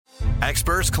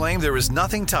Experts claim there is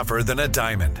nothing tougher than a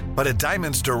diamond. But at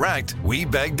Diamonds Direct, we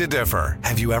beg to differ.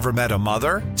 Have you ever met a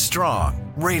mother?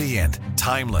 Strong, radiant,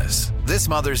 timeless. This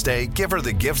Mother's Day, give her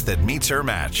the gift that meets her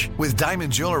match. With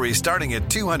diamond jewelry starting at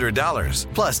 $200.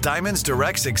 Plus, Diamonds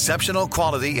Direct's exceptional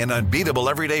quality and unbeatable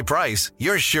everyday price,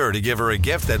 you're sure to give her a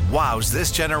gift that wows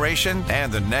this generation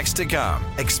and the next to come.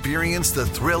 Experience the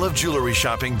thrill of jewelry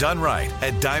shopping done right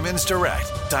at Diamonds Direct.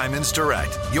 Diamonds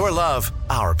Direct. Your love,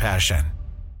 our passion.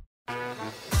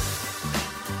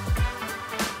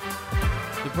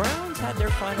 The Browns had their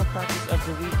final practice of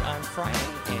the week on Friday,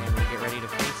 and we get ready to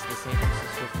face the San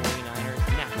Francisco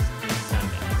 49ers next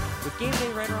Sunday. With game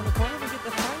day right around the corner, we get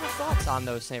the final thoughts on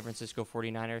those San Francisco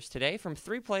 49ers today from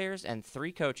 3 players and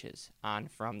 3 coaches on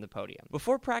From the Podium.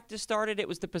 Before practice started, it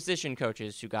was the position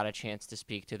coaches who got a chance to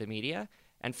speak to the media.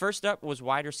 And first up was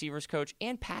wide receivers coach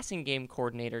and passing game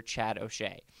coordinator Chad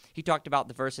O'Shea. He talked about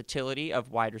the versatility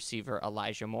of wide receiver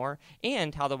Elijah Moore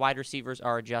and how the wide receivers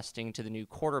are adjusting to the new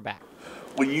quarterback.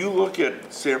 When you look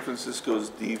at San Francisco's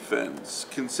defense,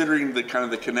 considering the kind of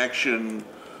the connection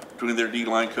between their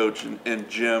D-line coach and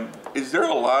Jim, do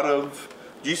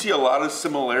you see a lot of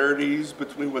similarities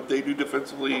between what they do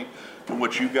defensively and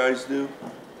what you guys do?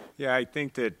 Yeah, I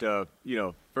think that,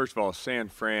 first of all, San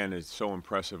Fran is so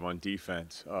impressive on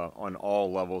defense, on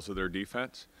all levels of their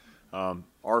defense.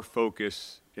 Our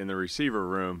focus in the receiver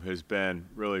room has been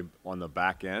really on the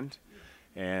back end,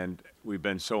 and we've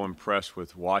been so impressed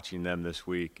with watching them this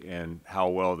week and how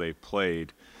well they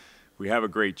played. We have a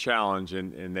great challenge,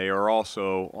 and they are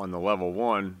also, on the level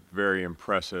one, very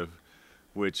impressive,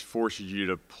 which forces you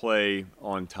to play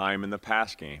on time in the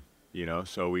pass game,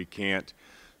 so we can't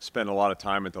spend a lot of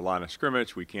time at the line of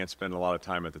scrimmage. We can't spend a lot of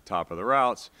time at the top of the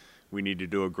routes. We need to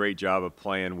do a great job of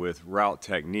playing with route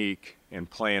technique and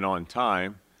playing on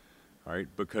time, all right,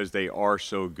 because they are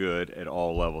so good at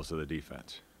all levels of the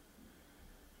defense.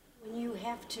 When you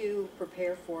have to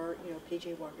prepare for,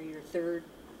 P.J. Walker, your third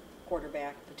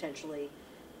quarterback potentially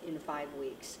in 5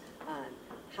 weeks,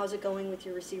 how's it going with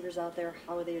your receivers out there?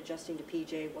 How are they adjusting to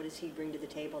P.J.? What does he bring to the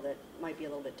table that might be a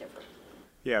little bit different?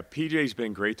 Yeah, PJ's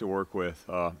been great to work with.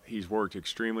 He's worked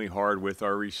extremely hard with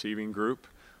our receiving group.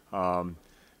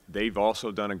 They've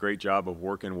also done a great job of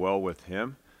working well with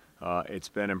him. It's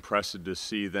been impressive to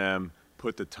see them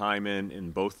put the time in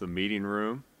both the meeting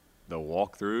room, the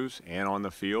walkthroughs, and on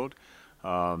the field.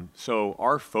 So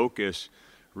our focus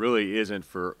really isn't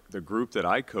for the group that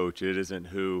I coach. It isn't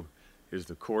who is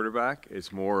the quarterback.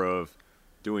 It's more of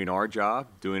doing our job,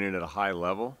 doing it at a high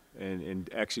level, and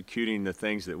executing the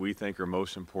things that we think are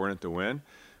most important to win.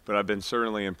 But I've been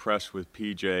certainly impressed with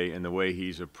PJ and the way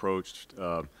he's approached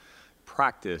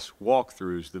practice,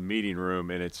 walkthroughs, the meeting room,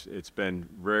 and it's been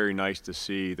very nice to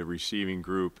see the receiving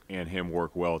group and him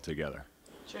work well together.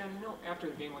 Chad, after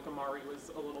the game, Amari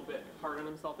was a little bit hard on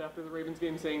himself after the Ravens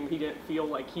game, saying he didn't feel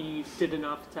like he did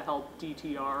enough to help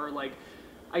DTR.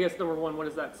 I guess, number one, what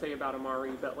does that say about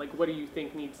Amari? But, what do you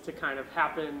think needs to kind of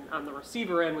happen on the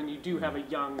receiver end when you do have a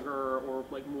younger or,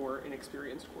 more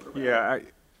inexperienced quarterback? Yeah,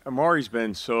 Amari's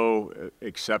been so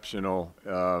exceptional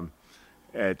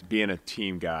at being a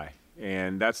team guy.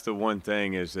 And that's the one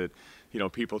thing is that,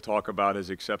 people talk about his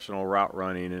exceptional route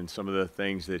running and some of the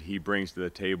things that he brings to the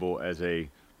table as a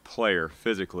player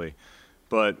physically.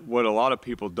 But what a lot of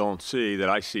people don't see, that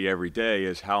I see every day,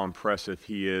 is how impressive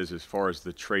he is as far as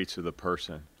the traits of the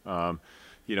person.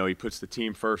 He puts the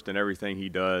team first in everything he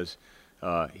does.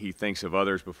 He thinks of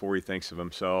others before he thinks of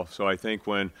himself. So I think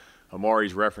when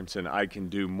Amari's referencing, I can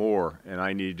do more and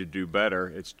I need to do better,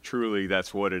 it's truly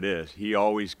that's what it is. He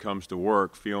always comes to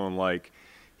work feeling like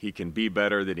he can be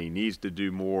better, that he needs to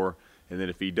do more, and that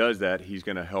if he does that, he's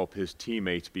going to help his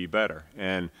teammates be better.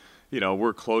 And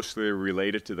we're closely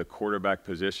related to the quarterback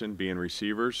position, being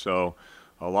receivers, so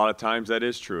a lot of times that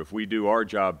is true. If we do our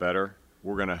job better,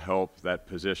 we're going to help that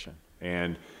position.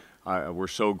 And we're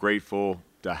so grateful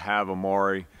to have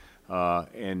Amari,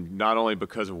 and not only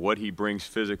because of what he brings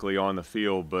physically on the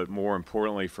field, but more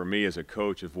importantly for me as a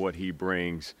coach of what he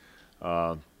brings,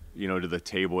 to the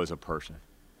table as a person.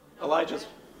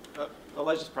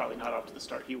 Elijah's probably not off to the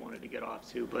start he wanted to get off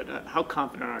to, but how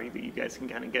confident are you that you guys can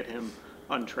kind of get him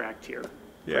untracked here?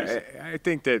 Yeah, I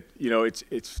think that,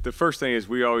 it's the first thing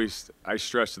is I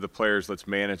stress to the players, let's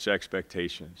manage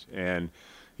expectations. And,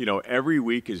 every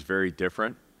week is very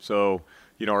different. So,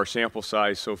 our sample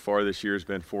size so far this year has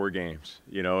been 4 games,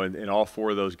 and all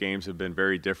 4 of those games have been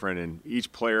very different, and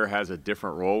each player has a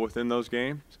different role within those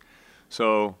games.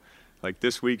 So,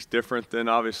 this week's different than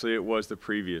obviously it was the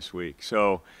previous week.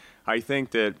 So I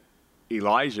think that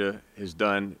Elijah has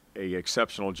done an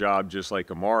exceptional job, just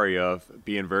like Amari, of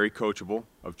being very coachable,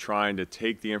 of trying to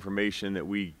take the information that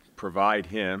we provide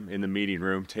him in the meeting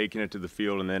room, taking it to the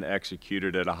field, and then execute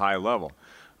it at a high level.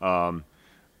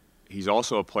 He's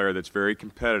also a player that's very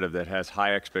competitive, that has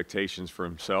high expectations for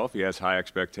himself. He has high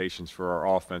expectations for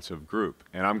our offensive group.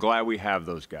 And I'm glad we have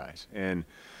those guys. And,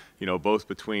 you know, both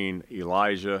between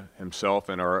Elijah himself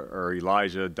and our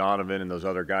Elijah, Donovan, and those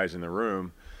other guys in the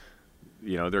room,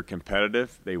 you know, they're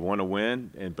competitive. They want to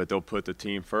win, but they'll put the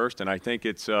team first. And I think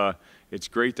it's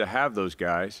great to have those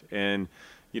guys. And,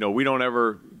 you know, we don't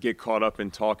ever get caught up in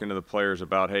talking to the players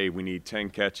about, hey, we need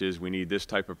 10 catches, we need this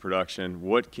type of production.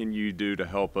 What can you do to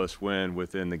help us win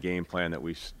within the game plan that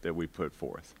we put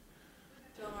forth?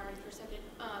 Phil Murray for a second.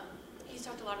 He's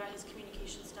talked a lot about his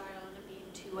communication style and it being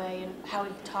two-way and how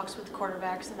he talks with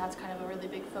quarterbacks, and that's kind of a really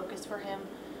big focus for him.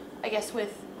 I guess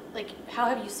how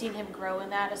have you seen him grow in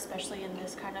that, especially in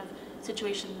this kind of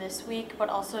situation this week, but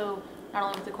also not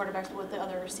only with the quarterbacks but with the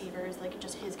other receivers, like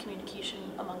just his communication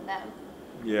among them?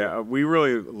 Yeah, we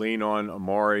really lean on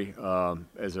Amari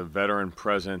as a veteran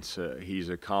presence. He's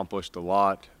accomplished a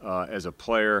lot as a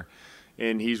player,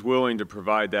 and he's willing to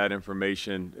provide that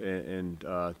information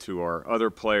to our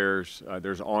other players.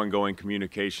 There's ongoing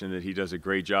communication that he does a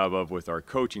great job of with our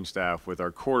coaching staff, with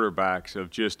our quarterbacks,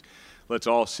 of just let's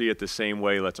all see it the same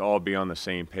way, let's all be on the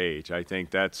same page. I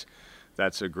think that's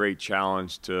a great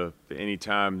challenge to any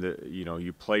time that, you know,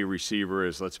 you play receiver,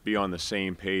 is let's be on the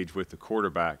same page with the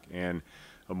quarterback. And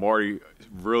Amari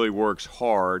really works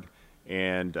hard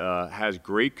and has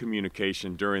great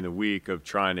communication during the week of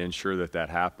trying to ensure that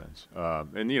happens.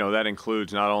 And, you know, that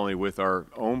includes not only with our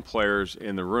own players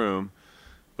in the room,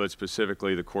 but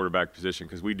specifically the quarterback position,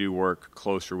 because we do work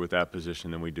closer with that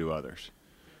position than we do others.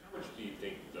 How much do you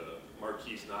think the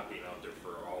Marquise not being out there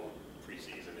for all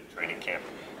preseason and training camp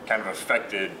kind of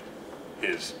affected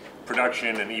his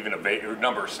production and even a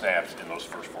number of snaps in those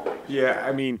first 4 weeks? Yeah,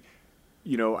 I mean,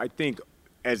 you know, I think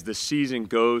as the season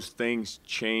goes, things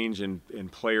change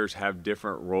and players have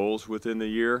different roles within the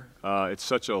year. It's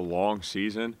such a long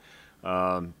season.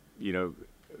 You know,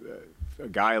 a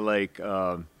guy like,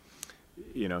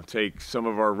 you know, take some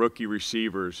of our rookie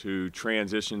receivers who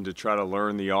transition to try to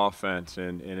learn the offense,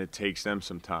 and it takes them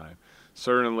some time.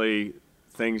 Certainly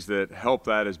things that help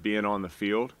that is being on the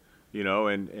field, you know,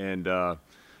 and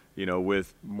you know,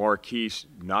 with Marquise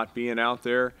not being out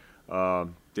there,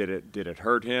 did it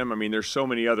hurt him? I mean, there's so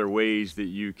many other ways that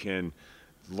you can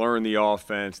learn the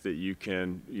offense, that you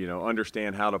can, you know,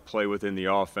 understand how to play within the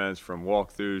offense, from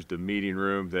walkthroughs to meeting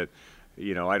room, that,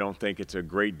 you know, I don't think it's a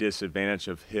great disadvantage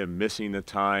of him missing the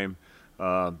time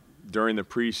during the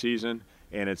preseason.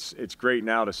 And it's great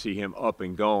now to see him up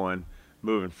and going,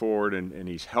 moving forward, and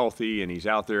he's healthy and he's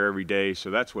out there every day.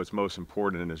 So that's what's most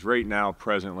important. And is right now,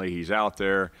 presently, he's out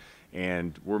there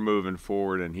and we're moving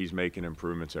forward and he's making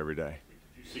improvements every day.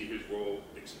 Did you see his role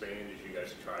expand as you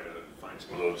guys try to find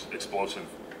some of those explosive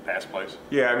pass plays?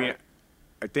 Yeah, I mean,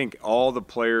 I think all the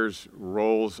players'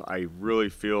 roles, I really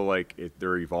feel like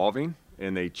they're evolving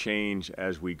and they change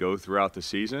as we go throughout the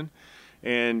season.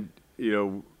 And, you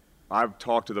know, I've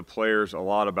talked to the players a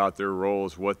lot about their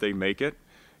roles, what they make it,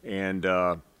 and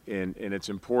it's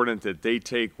important that they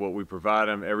take what we provide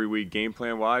them every week game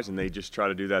plan-wise, and they just try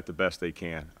to do that the best they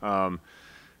can.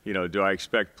 You know, do I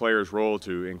expect players' role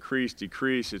to increase,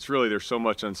 decrease? It's really, there's so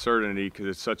much uncertainty because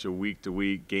it's such a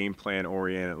week-to-week game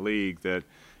plan-oriented league that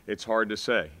it's hard to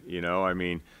say. You know, I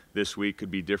mean, this week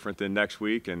could be different than next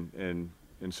week and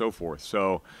so forth.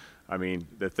 So, I mean,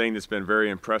 the thing that's been very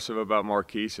impressive about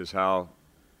Marquise is how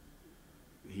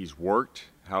he's worked,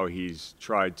 how he's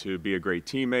tried to be a great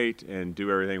teammate and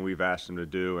do everything we've asked him to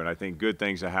do. And I think good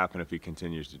things will happen if he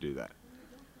continues to do that.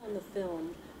 On the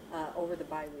film over the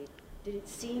bye week, did it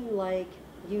seem like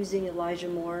using Elijah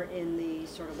Moore in the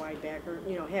sort of wide backer,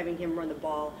 you know, having him run the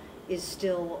ball is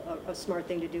still a smart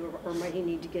thing to do, or might he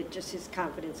need to get just his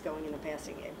confidence going in the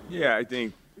passing game? Yeah, I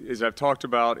think, as I've talked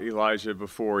about Elijah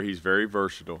before, he's very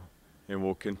versatile and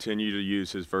will continue to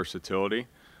use his versatility.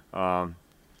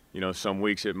 You know, some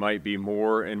weeks it might be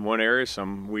more in one area,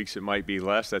 some weeks it might be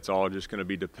less. That's all just going to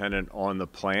be dependent on the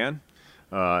plan.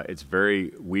 It's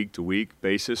very week-to-week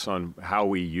basis on how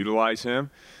we utilize him.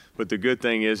 But the good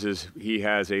thing is he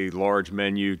has a large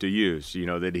menu to use, you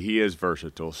know, that he is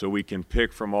versatile. So we can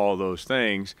pick from all those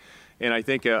things. And I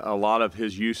think a lot of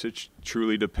his usage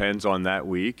truly depends on that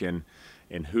week and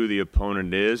who the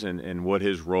opponent is and what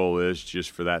his role is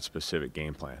just for that specific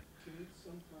game plan.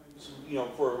 Sometimes, you know,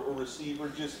 for a receiver,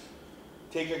 just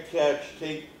take a catch,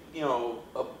 you know,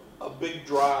 a big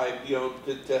drive, you know,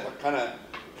 to kind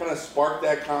of spark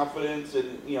that confidence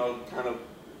and, you know, kind of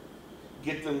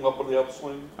get them up on the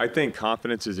upswing? I think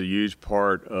confidence is a huge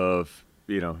part of,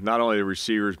 you know, not only the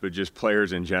receivers but just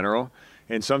players in general.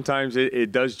 And sometimes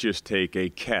it does just take a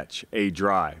catch, a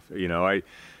drive.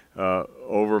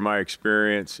 Over my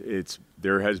experience,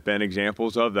 there has been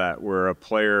examples of that where a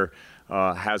player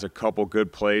has a couple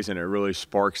good plays and it really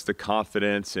sparks the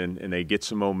confidence and they get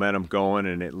some momentum going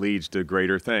and it leads to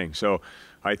greater things. So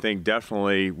I think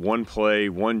definitely one play,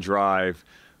 one drive,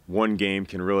 one game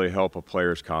can really help a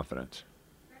player's confidence.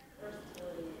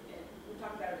 We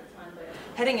talked about it a ton, but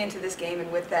heading into this game and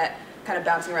with that kind of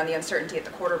bouncing around the uncertainty at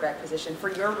the quarterback position,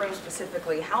 for your room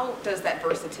specifically, how does that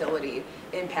versatility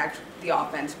impact the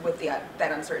offense with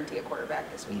that uncertainty at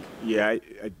quarterback this week? Yeah,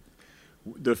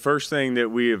 the first thing that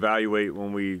we evaluate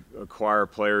when we acquire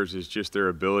players is just their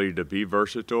ability to be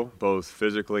versatile, both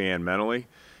physically and mentally.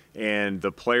 And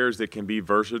the players that can be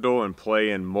versatile and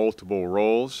play in multiple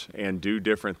roles and do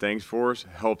different things for us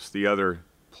helps the other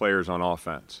players on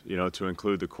offense, to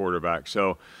include the quarterback.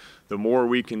 So the more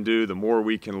we can do, the more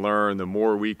we can learn, the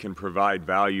more we can provide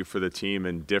value for the team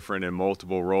in different and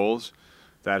multiple roles,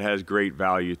 that has great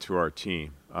value to our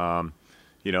team. And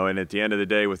at the end of the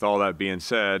day, with all that being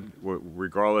said,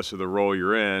 regardless of the role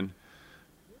you're in,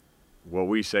 what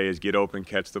we say is get open,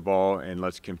 catch the ball, and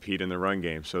let's compete in the run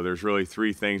game. So there's really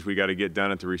three things we got to get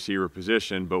done at the receiver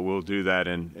position, but we'll do that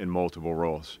in multiple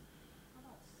roles.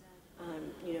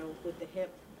 With the hip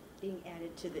being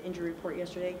added to the injury report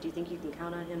yesterday, do you think you can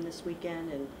count on him this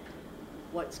weekend, and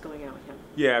what's going on with him?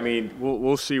 Yeah,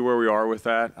 we'll see where we are with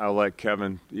that. I'll let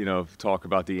Kevin, talk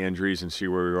about the injuries and see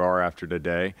where we are after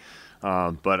today.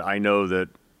 But I know that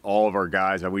all of our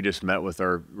guys, we just met with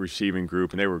our receiving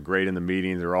group, and they were great in the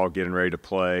meeting. They're all getting ready to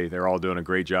play. They're all doing a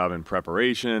great job in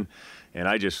preparation. And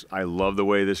I love the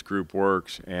way this group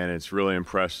works, and it's really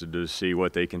impressive to see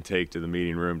what they can take to the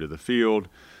meeting room, to the field.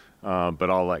 But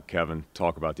I'll let Kevin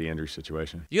talk about the injury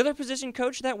situation. The other position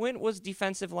coach that went was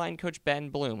defensive line coach Ben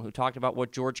Bloom, who talked about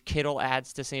what George Kittle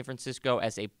adds to San Francisco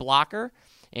as a blocker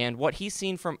and what he's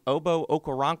seen from Obo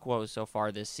Okoronkwo so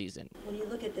far this season. When you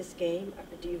look at this game,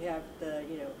 do you have the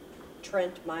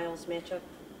Trent-Miles matchup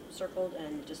circled,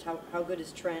 and just how good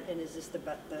is Trent, and is this the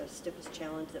stiffest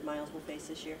challenge that Miles will face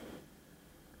this year?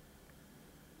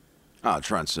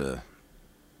 Trent's a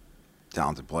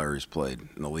talented player. He's played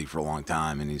in the league for a long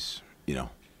time, and he's,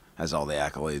 has all the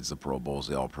accolades, the Pro Bowls,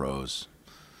 the All-Pros,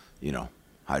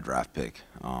 high draft pick.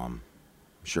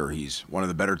 Sure, he's one of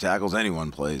the better tackles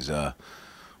anyone plays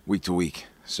week to week.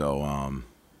 So,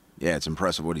 it's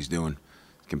impressive what he's doing.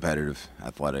 Competitive,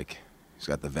 athletic. He's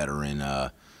got the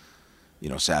veteran,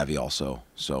 savvy also.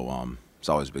 So, it's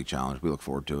always a big challenge. We look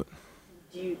forward to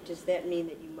it. Does that mean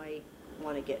that you might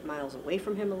want to get Miles away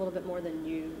from him a little bit more than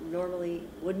you normally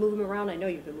would move him around? I know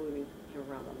you've been moving him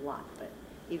around a lot, but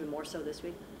even more so this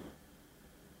week?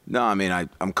 No,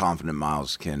 I'm confident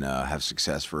Miles can have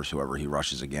success versus whoever he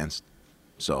rushes against.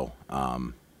 So,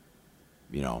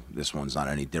 this one's not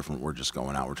any different. We're just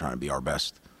going out. We're trying to be our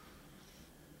best.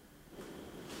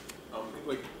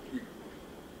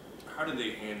 How did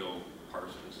they handle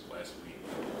Parsons last week?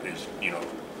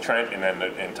 Trent and then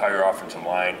the entire offensive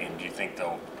line, and do you think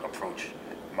they'll approach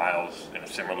Miles in a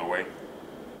similar way?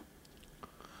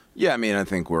 Yeah, I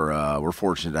think we're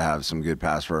fortunate to have some good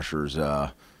pass rushers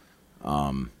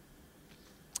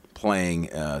playing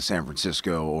San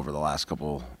Francisco over the last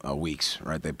couple weeks,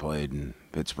 right? They played in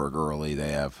Pittsburgh early.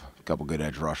 They have a couple good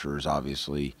edge rushers,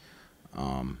 obviously.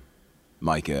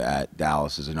 Micah at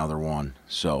Dallas is another one.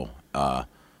 So,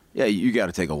 you got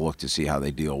to take a look to see how they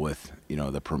deal with,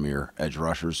 the premier edge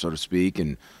rushers, so to speak.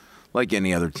 And like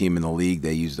any other team in the league,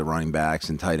 they use the running backs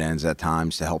and tight ends at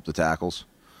times to help the tackles.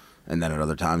 And then at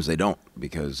other times they don't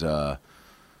because,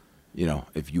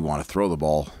 if you want to throw the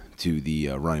ball to the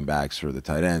running backs or the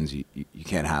tight ends, you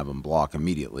can't have them block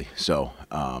immediately. So,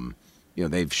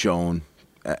 they've shown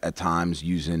at times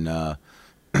using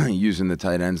using the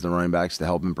tight ends, the running backs to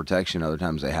help in protection. Other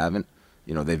times they haven't.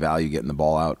 They value getting the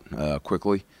ball out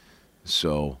quickly.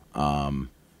 So I'm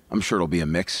sure it'll be a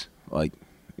mix.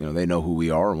 They know who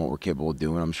we are and what we're capable of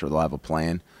doing. I'm sure they'll have a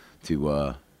plan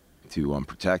to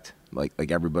protect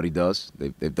like everybody does.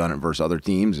 They've done it versus other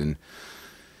teams, and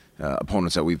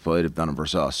opponents that we've played have done it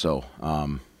versus us. So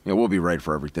we'll be ready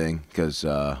for everything because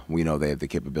we know they have the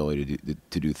capability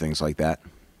to do things like that.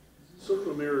 Sort of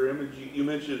a mirror image. You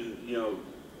mentioned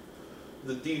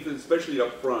the defense, especially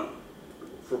up front,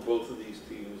 for both of these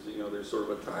teams. There's sort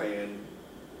of a tie-in.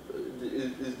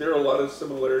 Is there a lot of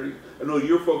similarity? I know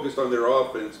you're focused on their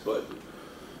offense, but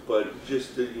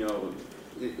just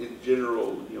in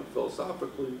general,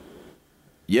 philosophically.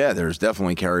 Yeah, there's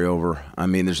definitely carryover.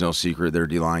 There's no secret. Their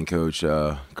D-line coach,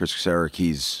 Chris Sarek,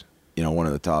 he's one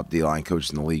of the top D-line coaches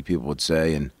in the league, people would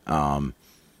say, and I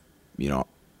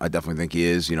definitely think he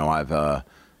is.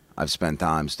 I've I've spent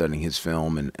time studying his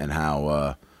film and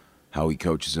how he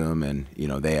coaches them, and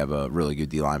they have a really good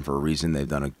D-line for a reason. They've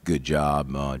done a good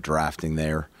job drafting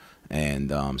there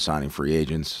and signing free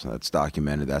agents. That's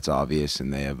documented. That's obvious,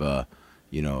 and they have a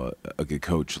good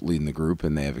coach leading the group,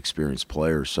 and they have experienced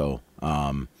players. So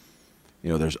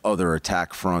there's other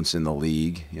attack fronts in the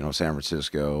league. San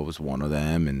Francisco was one of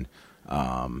them, and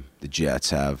the Jets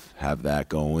have that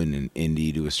going, and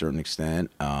Indy to a certain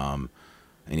extent,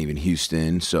 and even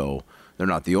Houston. So they're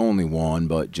not the only one,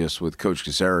 but just with Coach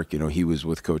Kaczmarek, he was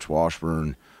with Coach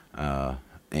Washburn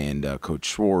and Coach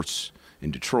Schwartz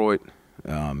in Detroit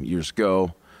years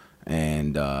ago,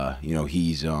 and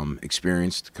he's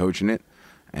experienced coaching it.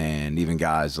 And even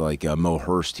guys like Mo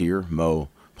Hurst here. Mo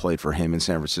played for him in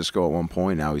San Francisco at one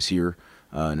point. Now he's here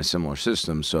in a similar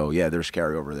system. So, yeah, there's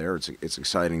carryover there. It's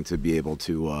exciting to be able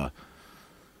to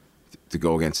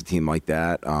go against a team like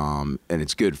that. And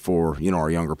it's good for, our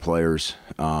younger players,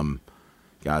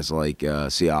 guys like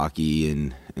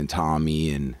Siaki and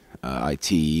Tommy and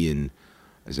IT and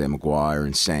Isaiah McGuire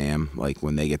and Sam. Like,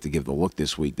 when they get to give the look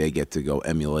this week, they get to go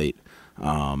emulate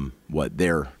what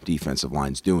their defensive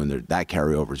line's doing. That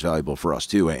carryover is valuable for us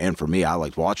too, and for me. I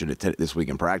liked watching it this week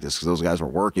in practice because those guys were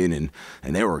working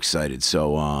and they were excited.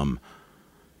 So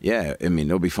yeah, I mean,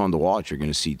 it'll be fun to watch. You're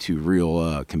going to see two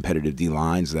real competitive D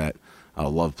lines that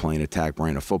love playing attack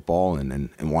brand of football and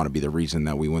want to be the reason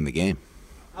that we win the game.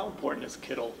 How important is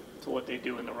Kittle to what they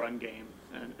do in the run game?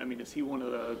 And I mean, is he one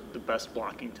of the best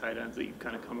blocking tight ends that you've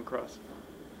kind of come across?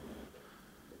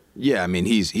 Yeah, I mean,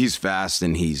 he's fast,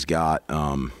 and he's got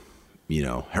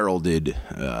heralded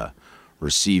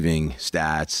receiving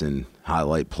stats and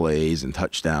highlight plays and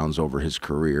touchdowns over his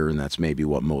career, and that's maybe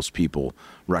what most people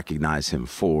recognize him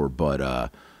for.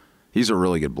 But he's a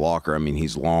really good blocker. I mean,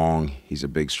 he's long, he's a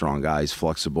big, strong guy, he's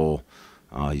flexible,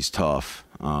 he's tough.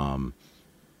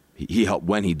 He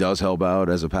when he does help out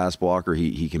as a pass blocker,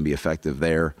 he can be effective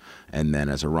there, and then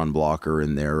as a run blocker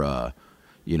in their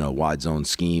wide zone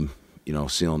scheme.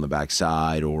 Sealing the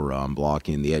backside or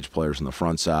blocking the edge players on the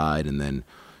front side, and then,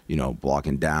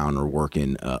 blocking down or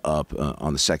working up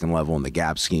on the second level in the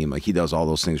gap scheme. Like, he does all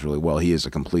those things really well. He is a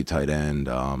complete tight end.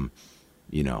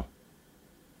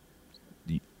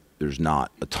 There's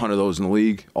not a ton of those in the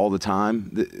league all the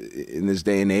time in this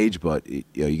day and age, but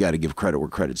you got to give credit where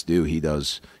credit's due.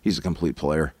 He's a complete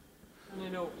player. And I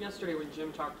know yesterday when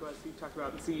Jim talked to us, he talked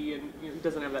about Z, and he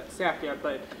doesn't have that sack yet,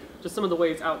 but just some of the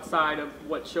ways outside of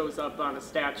what shows up on a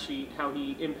stat sheet, how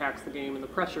he impacts the game and the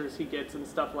pressures he gets and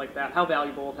stuff like that. How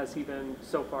valuable has he been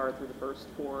so far through the first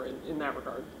four in that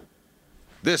regard?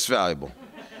 This valuable.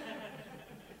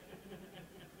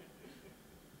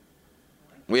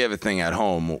 We have a thing at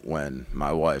home when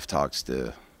my wife talks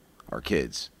to our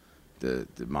kids. Did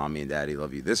mommy and daddy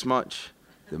love you this much?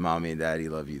 Did mommy and daddy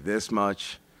love you this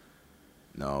much?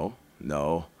 No.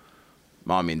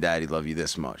 Mommy and daddy love you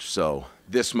this much. So,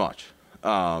 this much.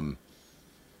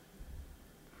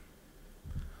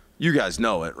 You guys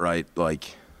know it, right?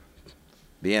 Like,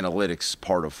 the analytics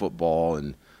part of football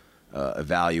and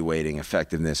evaluating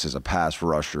effectiveness as a pass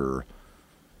rusher,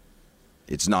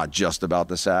 it's not just about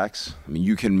the sacks. I mean,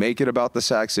 you can make it about the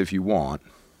sacks if you want,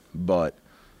 but,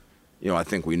 I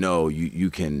think we know you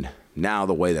can. Now,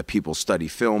 the way that people study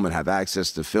film and have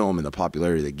access to film and the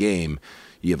popularity of the game,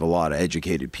 you have a lot of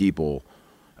educated people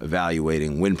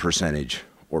evaluating win percentage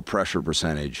or pressure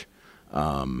percentage,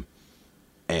 and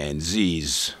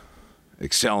Z's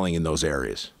excelling in those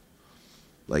areas.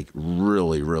 Like,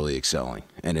 really, really excelling.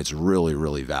 And it's really,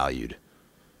 really valued.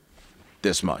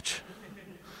 This much.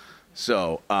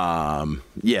 So,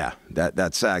 yeah,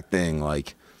 that sack thing,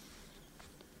 like,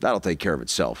 that'll take care of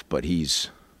itself. But he's...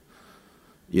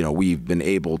 we've been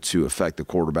able to affect the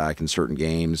quarterback in certain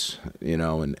games,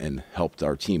 and helped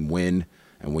our team win.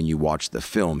 And when you watch the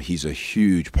film, he's a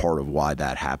huge part of why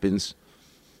that happens.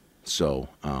 So,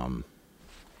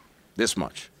 this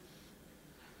much.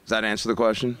 Does that answer the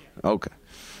question? Okay.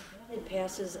 It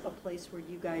passes a place where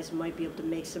you guys might be able to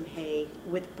make some hay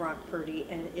with Brock Purdy,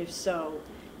 and if so,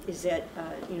 is that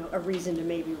a reason to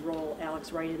maybe roll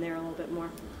Alex Wright in there a little bit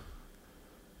more?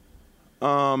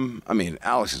 I mean,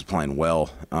 Alex is playing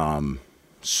well,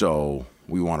 so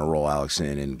we want to roll Alex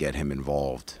in and get him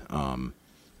involved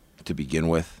to begin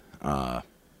with.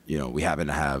 We happen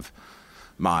to have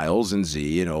Miles and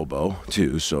Z and Obo,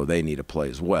 too, so they need to play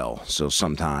as well. So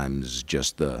sometimes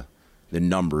just the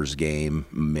numbers game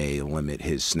may limit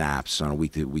his snaps on a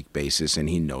week-to-week basis, and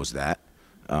he knows that,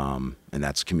 and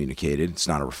that's communicated. It's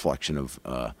not a reflection of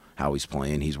how he's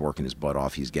playing. He's working his butt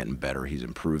off. He's getting better. He's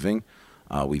improving.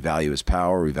 We value his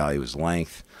power. We value his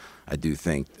length. I do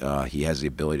think he has the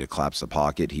ability to collapse the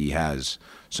pocket. He has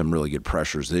some really good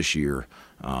pressures this year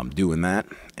doing that.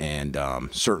 And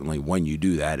certainly when you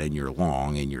do that and you're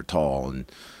long and you're tall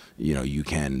and, you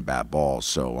can bat balls.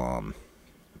 So,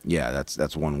 yeah,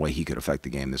 that's one way he could affect the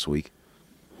game this week.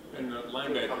 And the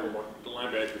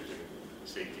linebackers and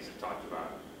safeties have talked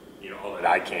about, all that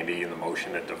eye candy and the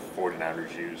motion that the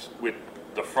 49ers use. With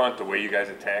the front, the way you guys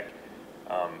attack,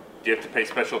 do you have to pay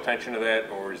special attention to that,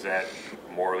 or is that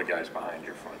more of the guys behind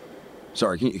your front?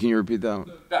 Sorry, can you repeat that?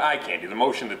 The eye candy, the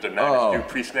motion that the Niners do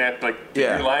pre-snap, do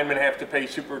your linemen have to pay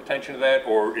super attention to that,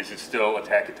 or is it still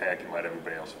attack and let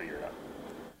everybody else figure it out?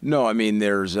 No, I mean,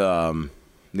 there's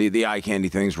the eye candy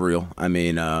thing's real. I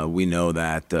mean, we know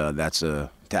that that's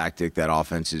a tactic that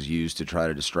offenses use to try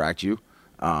to distract you.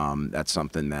 That's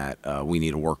something that we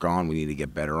need to work on. We need to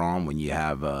get better on when you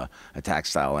have attack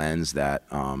style ends that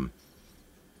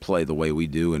play the way we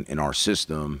do in our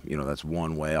system. That's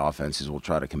one way offenses will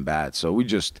try to combat. So we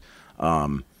just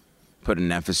put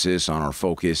an emphasis on our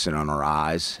focus and on our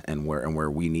eyes and where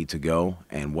we need to go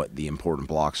and what the important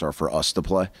blocks are for us to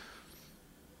play.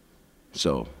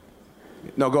 So,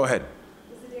 no, go ahead.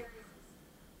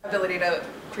 Ability to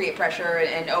create pressure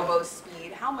and Obo's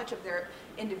speed, how much of their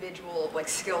individual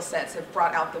skill sets have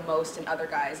brought out the most in other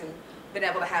guys and been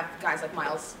able to have guys like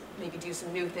Miles maybe do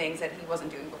some new things that he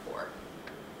wasn't doing before?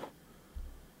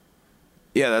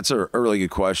 Yeah, that's a really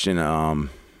good question.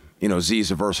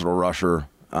 Z's a versatile rusher,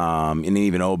 and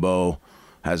even Obo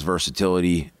has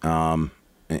versatility and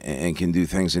can do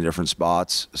things in different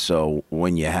spots. So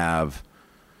when you have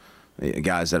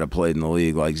guys that have played in the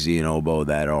league like Z and Obo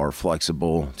that are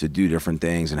flexible to do different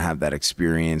things and have that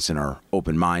experience and are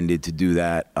open-minded to do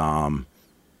that, and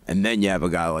then you have a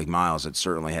guy like Miles that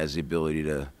certainly has the ability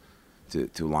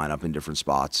to line up in different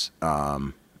spots.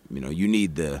 You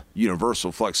need the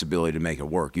universal flexibility to make it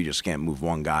work. You just can't move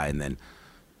one guy and then,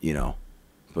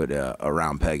 put a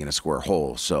round peg in a square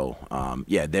hole. So,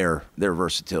 their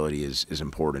versatility is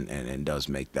important and does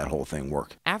make that whole thing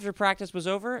work. After practice was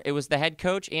over, it was the head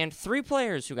coach and 3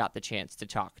 players who got the chance to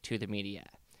talk to the media.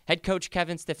 Head coach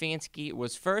Kevin Stefanski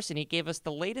was first, and he gave us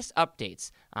the latest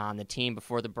updates on the team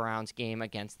before the Browns game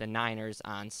against the Niners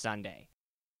on Sunday.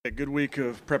 A good week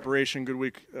of preparation, good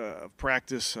week of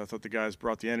practice. I thought the guys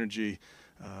brought the energy,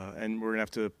 and we're going to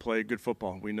have to play good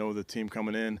football. We know the team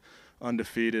coming in,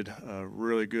 undefeated,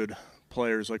 really good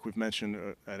players, like we've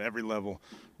mentioned, at every level,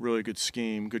 really good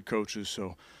scheme, good coaches.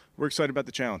 So we're excited about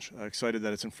the challenge, excited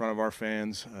that it's in front of our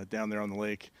fans down there on the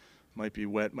lake. Might be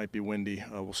wet, might be windy.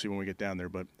 We'll see when we get down there,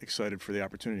 but excited for the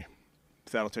opportunity.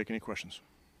 With that, I'll take any questions.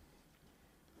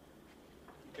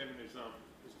 Kevin, is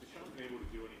Deshaun able to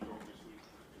do any throwing this week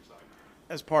inside?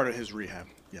 As part of his rehab,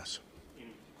 yes. And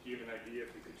do you have an idea if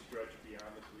he could stretch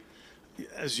beyond this week?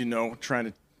 As you know, trying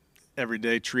to every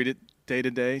day treat it day to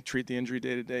day, treat the injury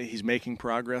day to day. He's making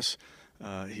progress.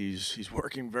 He's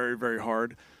working very, very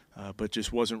hard, but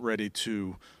just wasn't ready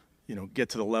to, get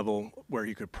to the level where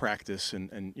he could practice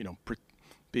and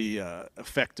be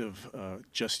effective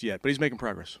just yet. But he's making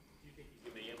progress. Do you think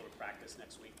he's going to be able to practice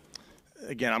next week?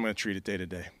 Again, I'm going to treat it day to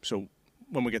day. So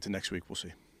when we get to next week, we'll see.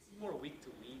 Is he more week to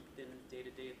week than day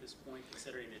to day at this point,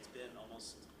 considering it's been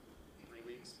almost 3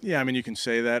 weeks? Yeah, I mean, you can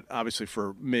say that. Obviously,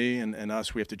 for me and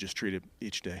us, we have to just treat it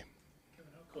each day.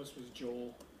 Kevin, how close was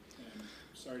Joel? And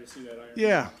sorry to see that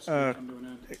iron come to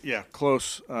an end. Yeah,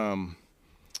 close.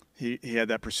 He had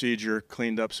that procedure,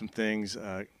 cleaned up some things.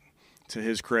 To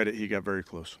his credit, he got very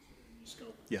close.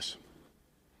 Scope. Yes.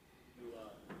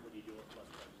 What do you do with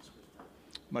left practice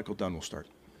with Michael Dunn will start.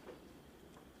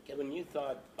 Kevin, you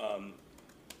thought,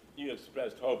 you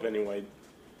expressed hope anyway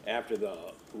after the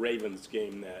Ravens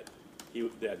game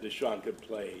that Deshaun could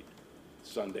play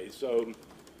Sunday. So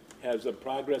has the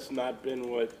progress not been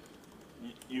what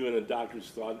you and the doctors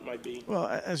thought it might be? Well,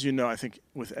 as you know, I think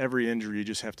with every injury, you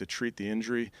just have to treat the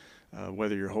injury.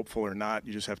 Whether you're hopeful or not,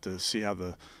 you just have to see how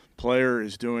the player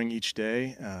is doing each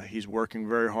day. He's working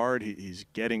very hard. He's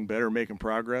getting better, making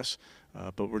progress.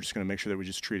 But we're just going to make sure that we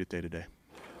just treat it day to day.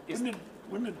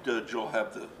 When did Joel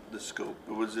have the scope?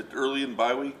 Was it early in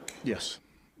bye week? Yes.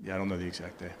 Yeah, I don't know the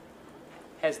exact day.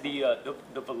 Has the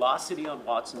velocity on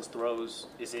Watson's throws,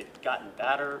 is it gotten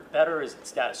better? Is it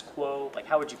status quo? Like,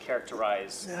 how would you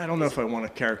characterize? I don't know if I want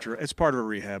to characterize. It's part of a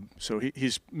rehab. So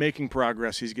he's making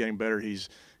progress. He's getting better. He's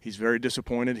very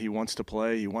disappointed. He wants to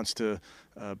play. He wants to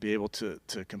be able to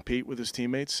compete with his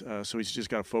teammates. So he's just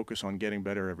got to focus on getting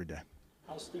better every day.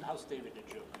 How's David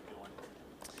Njoku doing?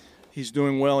 He's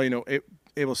doing well.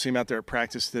 Able to see him out there at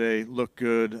practice today, look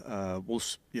good. We'll,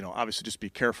 obviously just be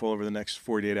careful over the next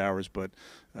 48 hours, but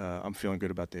I'm feeling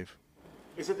good about Dave.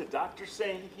 Is it the doctor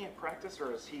saying he can't practice,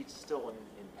 or is he still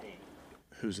in pain?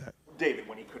 Who's that? David,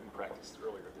 when he couldn't practice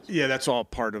earlier this week. Yeah, that's all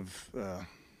part of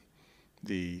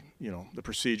the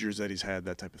procedures that he's had,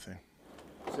 that type of thing.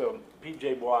 So,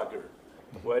 P.J. Walker,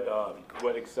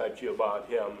 what excites you about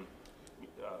him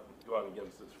going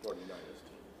against this 49ers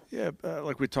team? Yeah,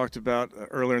 like we talked about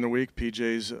earlier in the week,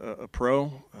 PJ's a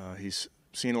pro. He's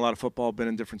seen a lot of football, been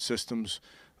in different systems,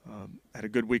 had a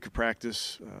good week of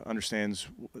practice, understands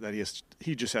that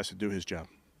he just has to do his job.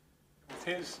 With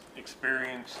his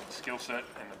experience, skill set,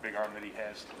 and the big arm that he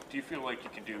has, do you feel like you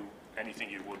can do anything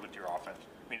you would with your offense?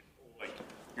 I mean, like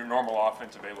your normal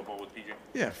offense available with PJ?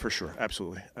 Yeah, for sure,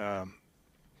 absolutely.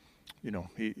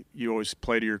 You always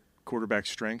play to your quarterback's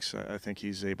strengths. I think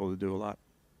he's able to do a lot.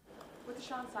 With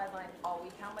Deshaun sidelined all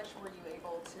week, how much were you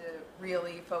able to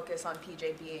really focus on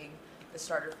PJ being the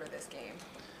starter for this game?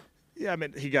 Yeah, I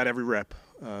mean, he got every rep,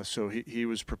 so he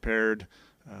was prepared.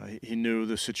 He knew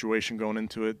the situation going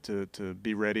into it to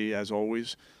be ready as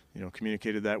always.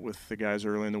 Communicated that with the guys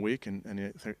early in the week,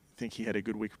 and I think he had a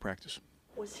good week of practice.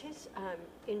 Was his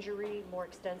injury more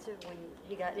extensive when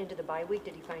he got into the bye week?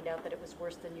 Did he find out that it was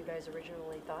worse than you guys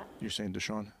originally thought? You're saying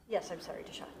Deshaun? Yes, I'm sorry,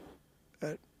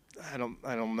 Deshaun. I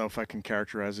don't know if I can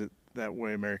characterize it that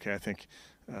way, Mary Kay. I think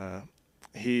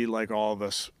he, like all of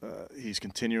us, he's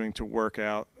continuing to work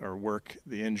the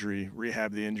injury,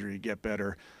 rehab the injury, get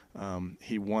better.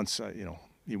 He wants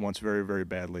very, very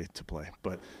badly to play,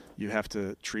 but you have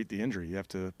to treat the injury. You have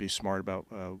to be smart about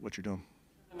what you're doing.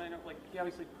 And I know, he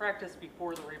obviously practiced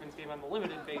before the Ravens game on the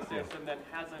limited basis, and then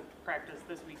hasn't practiced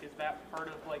this week. Is that part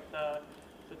of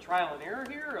the trial and error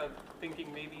here of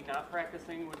thinking maybe not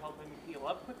practicing would help him heal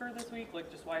up quicker this week?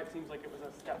 Just why it seems like it was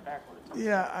a step backwards.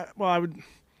 Yeah, I would.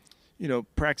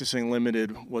 Practicing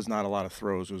limited was not a lot of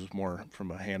throws. It was more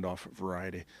from a handoff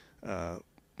variety.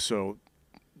 So,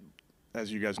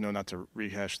 as you guys know, not to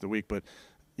rehash the week, but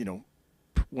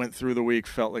went through the week,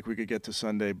 felt like we could get to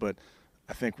Sunday, but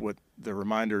I think what the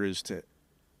reminder is to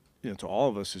all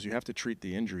of us is you have to treat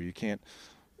the injury. You can't.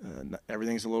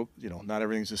 Everything's not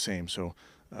everything's the same. So,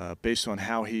 based on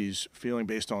how he's feeling,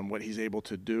 based on what he's able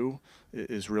to do,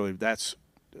 is really that's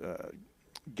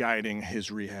guiding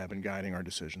his rehab and guiding our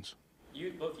decisions.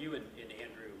 Both you and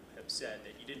Andrew have said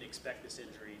that you didn't expect this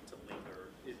injury to linger.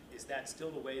 Is that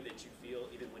still the way that you feel,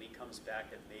 even when he comes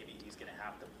back, that maybe he's going to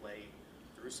have to play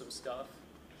through some stuff?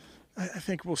 I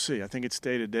think we'll see. I think it's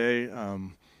day to day.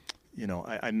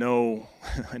 I know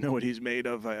I know what he's made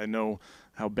of. I know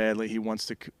how badly he wants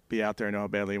to be out there. I know how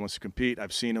badly he wants to compete.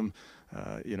 I've seen him,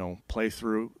 play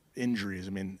through injuries.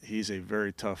 I mean, he's a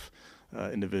very tough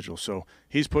individual. So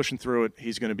he's pushing through it.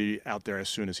 He's going to be out there as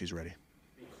soon as he's ready.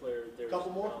 Be clear, there's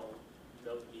no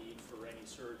need for any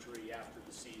surgery after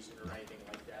the season or anything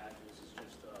like that. This is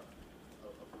just a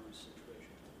bruise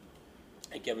situation.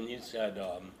 Hey, Kevin, you said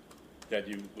that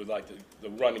you would like the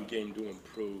running game to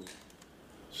improve.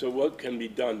 So what can be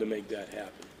done to make that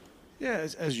happen? Yeah,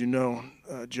 as you know,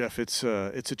 Jeff, it's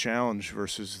a challenge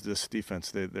versus this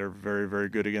defense. They're very, very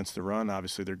good against the run.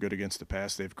 Obviously, they're good against the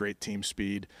pass. They have great team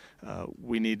speed.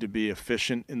 We need to be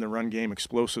efficient in the run game.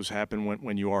 Explosives happen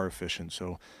when you are efficient.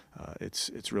 So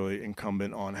it's really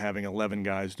incumbent on having 11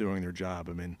 guys doing their job.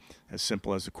 I mean, as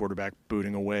simple as the quarterback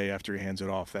booting away after he hands it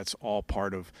off, that's all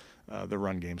part of the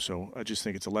run game. So I just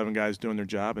think it's 11 guys doing their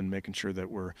job and making sure that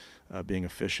we're being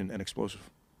efficient and explosive.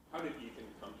 How did Ethan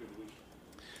come through the week?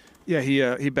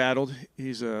 Yeah, he battled.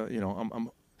 He's I'm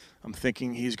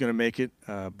thinking he's going to make it,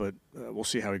 but we'll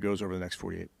see how he goes over the next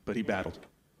 48. But he battled.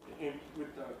 And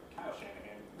with Kyle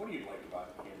Shanahan, what do you like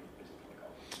about him as a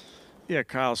coach? Yeah,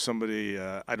 Kyle's somebody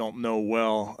I don't know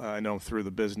well. I know him through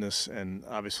the business, and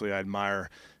obviously I admire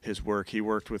his work. He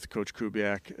worked with Coach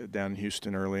Kubiak down in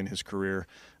Houston early in his career.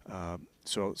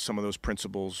 So some of those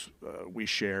principles we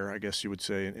share, I guess you would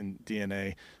say, in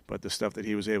DNA, but the stuff that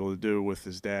he was able to do with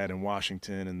his dad in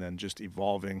Washington and then just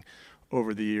evolving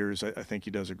over the years, I think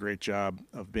he does a great job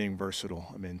of being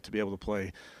versatile. I mean, to be able to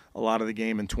play a lot of the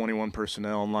game in 21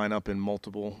 personnel and line up in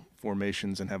multiple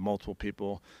formations and have multiple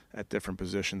people at different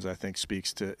positions, I think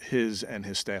speaks to his and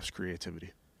his staff's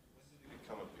creativity. When did it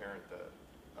become apparent that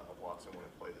Watson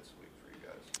wouldn't play this week for you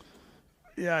guys?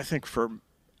 Yeah, I think for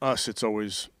us, it's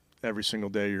always every single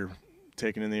day you're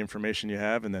taking in the information you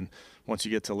have, and then once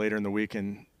you get to later in the week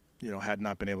and had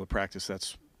not been able to practice,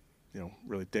 that's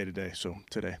really day to day. So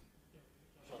today.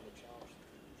 On the challenge,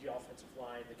 the offensive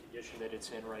line, the condition that it's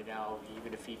in right now,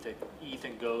 even if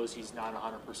Ethan goes, he's not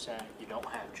 100%. You don't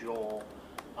have Joel.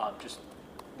 Just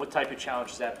what type of challenge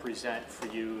does that present for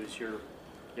you as you're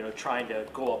trying to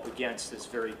go up against this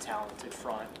very talented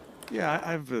front? Yeah,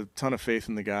 I have a ton of faith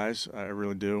in the guys. I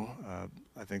really do.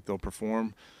 I think they'll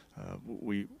perform.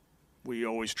 we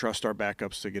always trust our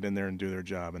backups to get in there and do their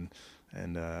job. And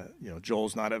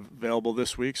Joel's not available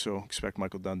this week, so expect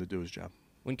Michael Dunn to do his job.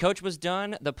 When Coach was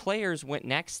done, the players went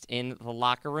next in the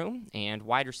locker room, and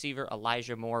wide receiver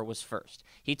Elijah Moore was first.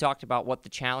 He talked about what the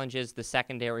challenges the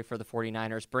secondary for the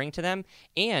 49ers bring to them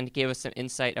and gave us some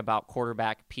insight about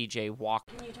quarterback P.J.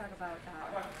 Walker. Can you talk about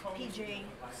P.J.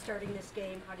 starting this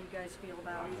game? How do you guys feel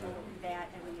about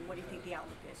that, and what do you think the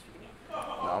outlook is for the game?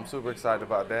 No, I'm super excited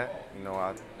about that.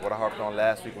 What I harped on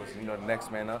last week was, the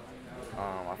next man up.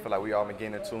 I feel like we all been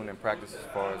getting in tune in practice as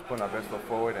far as putting our best foot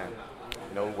forward and,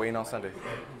 waiting on Sunday.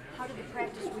 How did the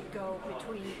practice week go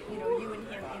between, you and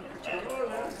him in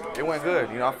particular? It went good.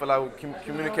 I feel like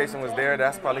communication was there.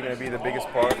 That's probably going to be the biggest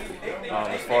part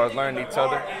as far as learning each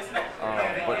other.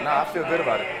 But I feel good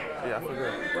about it. Yeah, I feel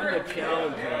good. One of the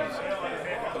challenges,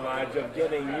 Elijah, of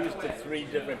getting used to 3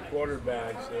 different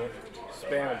quarterbacks that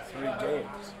span 3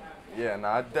 games.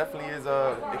 Yeah, it definitely is.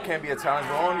 It can be a challenge.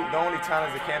 The only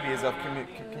challenge it can be is of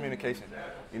communication.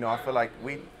 I feel like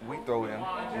we throw him,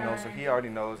 so he already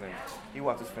knows and he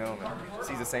watches film and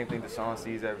sees the same thing Deshaun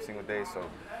sees every single day. So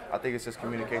I think it's just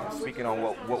communication, speaking on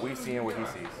what we see and what he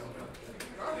sees.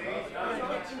 In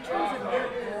terms of your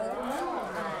role,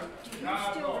 do you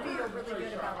still feel really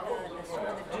good about the sort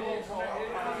of the dual role,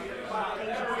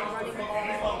 occasionally running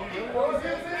the ball?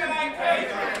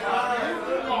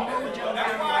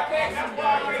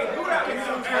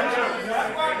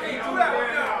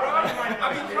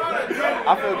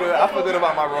 I feel good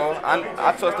about my role.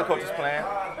 I trust the coach's plan.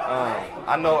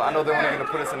 I know they're only going to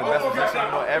put us in the best position.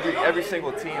 Every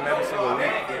single team, every single week,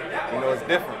 it's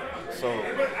different. So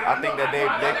I think that they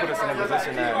put us in a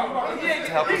position to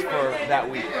help us for that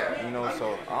week.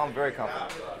 So I'm very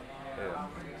confident.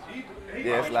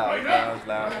 Yeah, it's loud. It's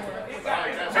loud.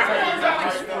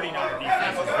 This 49er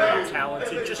defense is very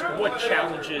talented. Just what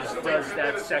challenges does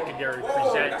that secondary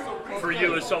present for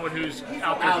you as someone who's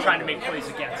out there trying to make plays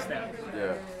against them?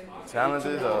 Yeah,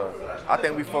 challenges. I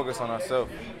think we focus on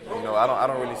ourselves. I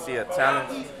don't really see a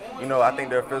challenge. I think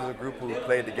they're a physical group who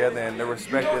play together and they're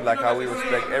respected like how we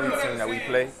respect every team that we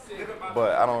play.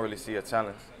 But I don't really see a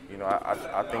challenge.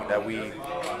 I think that we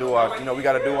do our, we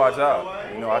got to do our job.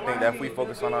 I think that if we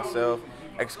focus on ourselves,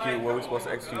 execute what we're supposed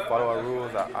to execute, follow our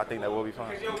rules, I think that we'll be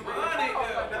fine. Do you watch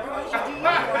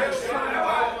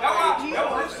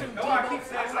some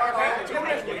defense at all to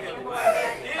make it?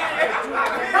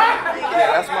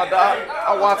 Yeah, that's my dog. I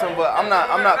watch him, but I'm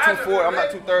not 240, I'm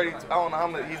not 230. I don't know how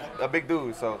much. He's a big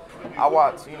dude, so I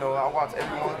watch. I watch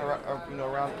everyone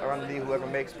around the league, whoever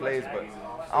makes plays, but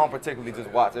I don't particularly just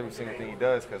watch every single thing he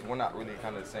does because we're not really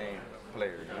kind of the same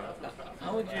players.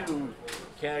 How would you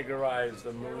categorize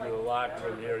the mood of the locker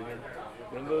room here? You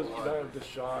don't have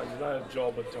Deshaun, you don't have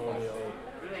Joel Batonio,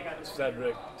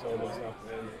 Cedric Thomas up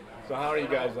in. So how are you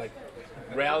guys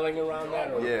rallying around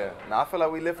that? Yeah, I feel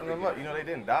like we lifting them up. They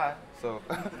didn't die, so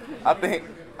I think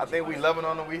we loving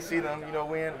on them. We see them.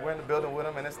 We're in the building with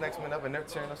them, and it's next man up, and they're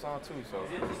cheering us on too. So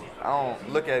I don't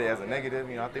look at it as a negative.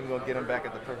 I think we're gonna get them back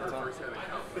at the perfect time.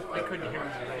 I couldn't hear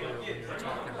you earlier when you were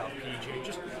talking about PJ.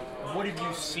 Just what have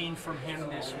you seen from him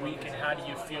this week, and how do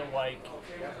you feel like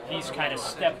he's kind of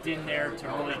stepped in there to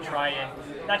really try and,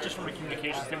 not just from a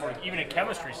communication standpoint, even a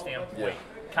chemistry standpoint,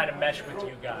 kind of mesh with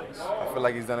you guys? I feel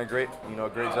like he's done a great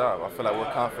job. I feel like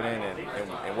we're confident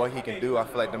in what he can do. I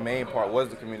feel like the main part was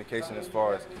the communication as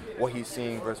far as what he's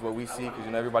seeing versus what we see, because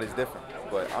everybody's different.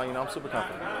 But I'm super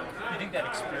confident. You think that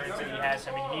experience that he has?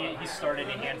 I mean, he started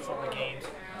a handful of games.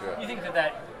 Yeah. You think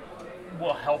that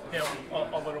will help him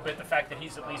a little bit? The fact that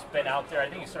he's at least been out there. I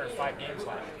think he started 5 games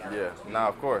last year. Yeah,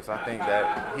 of course. I think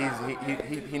that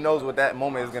he knows what that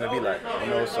moment is going to be like.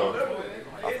 So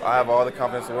I have all the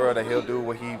confidence in the world that he'll do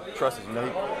what he trusts.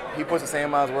 He puts the same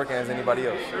amount of work in as anybody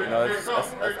else.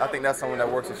 I think that's someone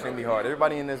that works extremely hard.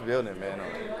 Everybody in this building, man.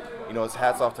 It's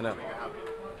hats off to them.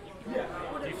 Do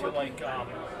you feel like, I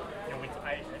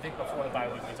think before the bye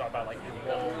week we talked about your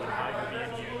role and how you're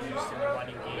being used in the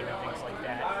running game and things like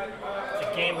that. A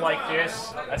game like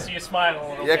this, I see you smiling a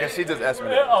little bit. Yeah, because she just asked me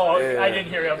that. Oh, yeah, I didn't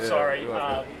hear you. I'm sorry.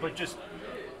 Okay. But just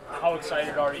how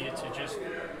excited are you to just,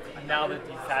 now that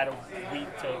you've had a week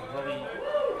to really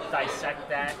dissect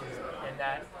that and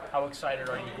that, how excited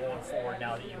are you going forward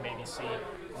now that you maybe see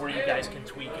where you guys can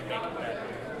tweak and make it better?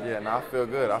 Yeah, I feel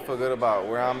good. I feel good about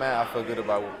where I'm at. I feel good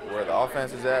about where the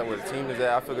offense is at, where the team is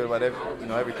at. I feel good about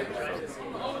everything.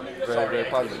 So, very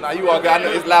positive. Now you all got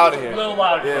it. It's loud in here. A little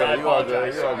loud. Yeah, you all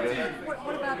good. You all good.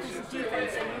 What about this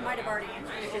defense? And you might have already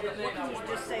answered it, but what can you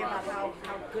just say about how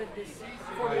good this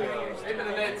 49ers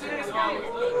defense is?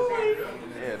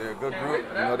 Yeah, they're a good group.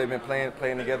 They've been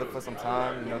playing together for some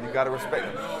time. You got to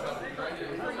respect them.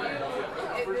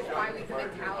 this bye-week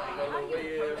mentality, how do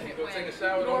you approach it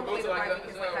when normally the bye-week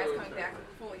is like guys coming back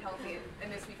fully healthy,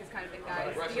 and this week has kind of been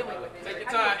guys dealing with it?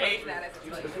 How do you approach that as a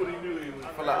team? I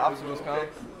feel like obstacles come.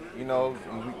 You know,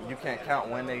 you can't count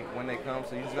when they come,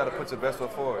 so you just got to put your best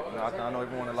foot forward. You know, I know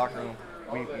everyone in the locker room,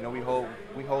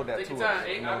 we hold that to us.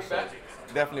 You know, so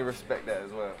definitely respect that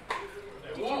as well.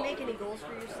 Did you make any goals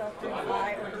for yourself during the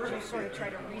bye, or did you sort of try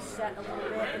to reset a little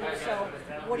bit? And if so,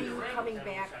 what are you coming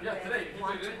back with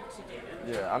wanting to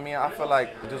do? Yeah, I mean, I feel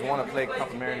like I just want to play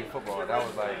complementary football. That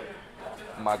was like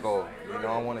my goal. You know,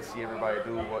 I want to see everybody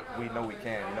do what we know we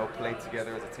can. You know, play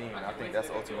together as a team. I think that's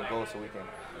the ultimate goal, so we can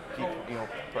keep, you know,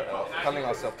 telling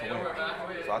ourselves to win.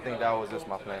 So I think that was just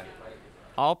my plan.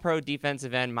 All-Pro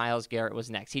defensive end Myles Garrett was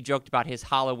next. He joked about his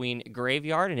Halloween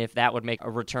graveyard and if that would make a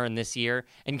return this year,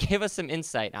 and give us some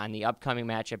insight on the upcoming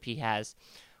matchup he has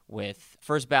with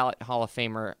first ballot Hall of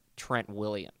Famer Trent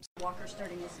Williams. Walker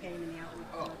starting this game in the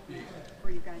outlook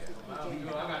for you guys with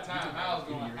PJ.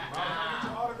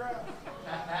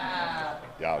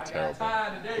 Y'all terrible.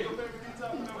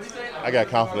 I got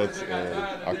confidence in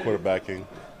our quarterbacking.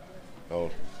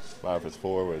 Oh, if it's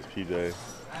Ford, whether it's PJ,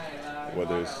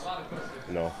 whether it's,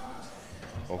 you know,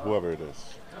 or whoever it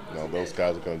is. You know, those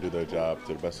guys are going to do their job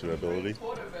to the best of their ability,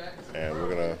 and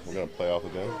we're gonna play off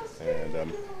of them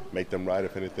and make them right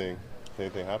if anything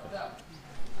happens.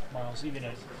 Myles, even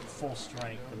at full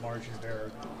strength, the margin of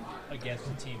error against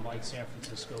a team like San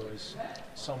Francisco is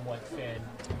somewhat thin.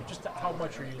 But just how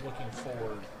much are you looking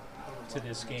forward to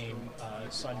this game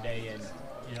Sunday, and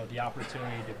you know the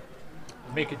opportunity to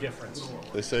make a difference?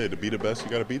 They say to be the best, you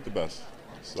got to beat the best.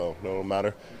 So no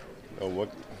matter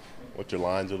what your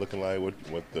lines are looking like,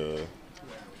 what the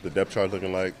depth chart is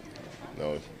looking like, you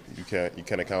know, you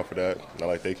can't account for that. Not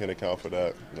like they can account for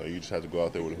that. You know, you just have to go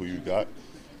out there with who you got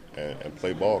and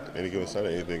play ball. Any given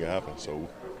Sunday, anything can happen. So you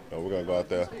know, we're gonna go out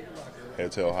there,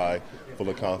 head tail high, full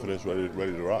of confidence, ready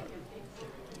to rock.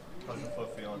 How's your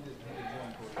foot feeling?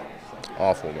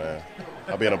 Awful, man.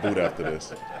 I'll be in a boot after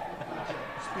this.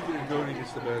 Speaking of going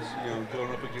against the best, you know,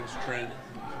 going up against Trent,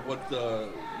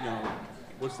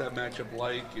 what's that matchup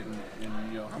like, and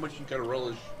you know, how much you kind of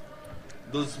relish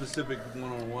those specific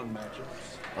one-on-one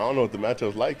matchups? I don't know what the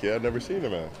matchup's like yet. I've never seen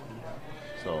it, man.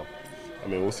 So, I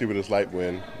mean, we'll see what it's like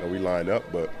when we line up.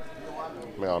 But,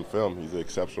 man, on film, he's an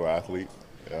exceptional athlete,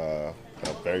 a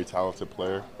very talented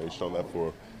player. He's shown that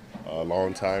for a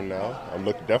long time now. I'm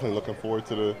definitely looking forward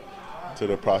to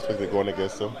the prospect of going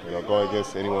against him. You know, going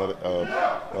against anyone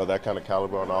that kind of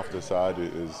caliber on the offensive side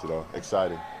is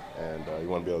exciting, and you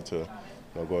want to be able to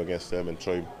go against them and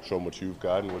show them what you've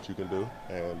got and what you can do.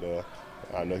 And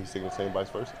I know he's thinking the same vice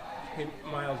versa. Hey,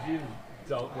 Myles, you've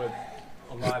dealt with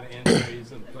a lot of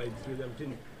injuries and played through them.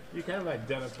 Can you kind of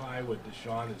identify what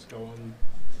Deshaun is going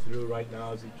through right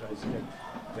now as he tries to get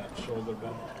that shoulder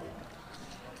back?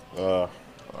 I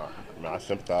mean, I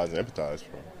sympathize and empathize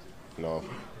for him. You know,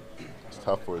 it's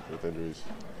tough with injuries,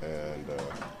 and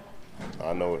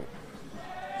I know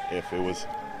if it was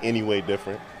any way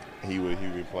different, he would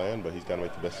be playing, but he's got to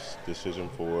make the best decision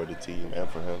for the team and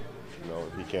for him. You know,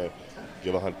 he can't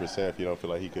give 100% if you don't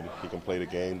feel like he can play the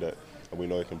game that we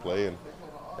know he can play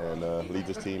and lead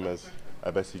this team as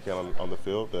best he can on the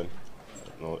field. Then,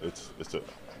 you know, it's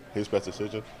his best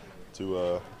decision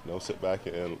to sit back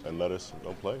and let us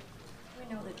play.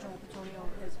 We know that Joel Podium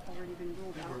has already been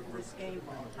ruled out for this game.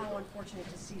 How unfortunate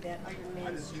to see that Iron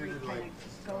Man streak kind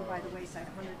of go by the wayside.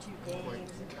 102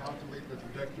 games. Calculate the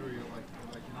trajectory of like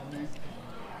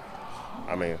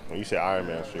I mean, when you say Iron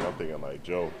Man streak, I'm thinking like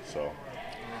Joe. So,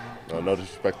 no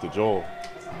disrespect to Joel,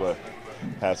 but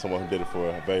had someone who did it for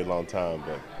a very long time.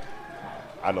 But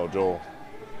I know Joel.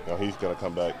 You know, he's gonna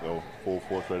come back, full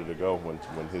force, ready to go when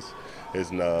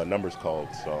his number's called.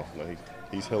 So, you know,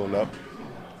 he's healing up.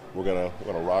 We're gonna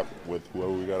rock with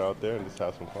whoever we got out there and just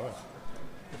have some fun.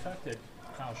 The fact that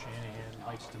Kyle Shanahan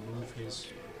likes to move his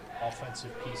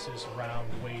offensive pieces around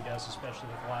the way he does, especially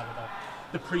with a lot of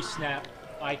the pre-snap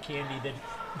eye candy that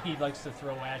he likes to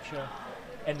throw at you,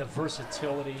 and the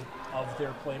versatility of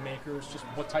their playmakers, just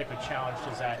what type of challenge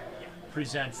does that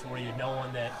present for you,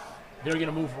 knowing that they're going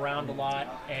to move around a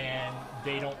lot and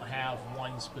they don't have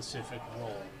one specific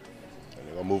role? And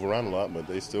they're going to move around a lot, but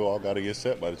they still all got to get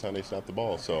set by the time they snap the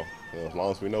ball. So, as long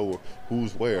as we know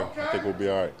who's where, I think we'll be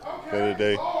all right. At the end of the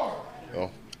day,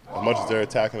 as much as they're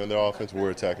attacking in their offense, we're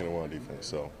attacking in our defense.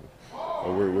 So,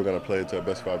 we're going to play it to our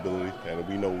best of our ability, and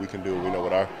we know what we can do. We know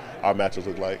what our matchups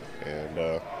look like, and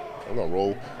we're going to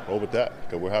roll with that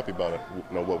because we're happy about it.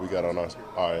 You know what we got on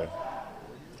our end.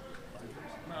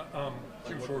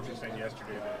 Jim Schwartz was saying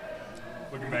yesterday that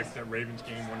looking back at that Ravens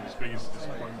game, one of his biggest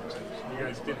disappointments is you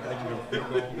guys didn't hold him to a field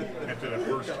goal after that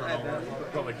first turnover.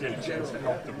 Felt like you had a chance to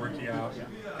help the rookie out,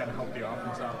 kind of help the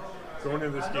offense out. Going into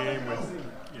this game with,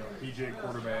 you know, PJ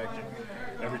quarterback and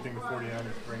everything the 49ers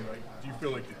bring, like, do you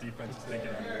feel like the defense is taking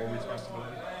on more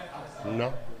responsibility?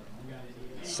 No.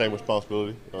 Same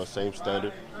responsibility, same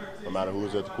standard, no matter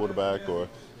who's at the quarterback or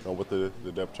what the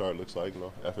depth chart looks like.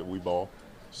 Effort, we ball.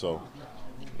 So,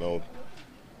 the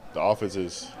offense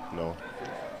is,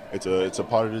 it's a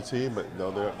part of the team, but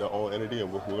they're their own entity,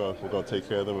 and we're gonna take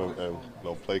care of them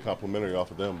and play complimentary off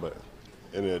of them. But at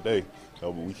the end of the day,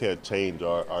 we can't change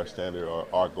our standard or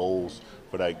our goals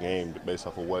for that game based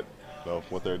off of what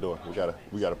they're doing. We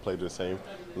gotta play to the same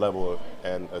level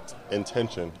and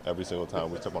intention every single time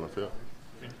we step on the field.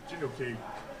 G.O.K.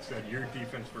 said your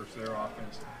defense versus their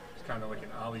offense is kind of like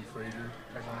an Ali Frazier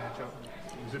type of matchup.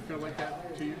 Does it feel like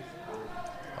that to you?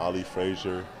 Ali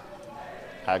Frazier,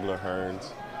 Hagler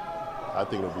Hearns. I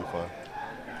think it'll be fun.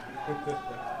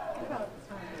 What about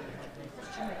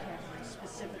Christian McCaffrey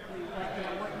specifically?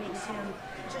 What makes him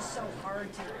just so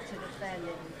hard to defend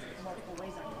in multiple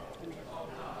ways?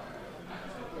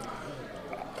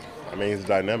 I mean, he's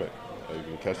dynamic. He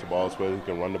can catch the ball as well. He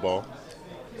can run the ball.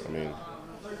 I mean,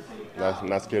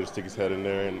 not scared to stick his head in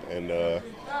there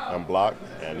and block.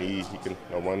 And he can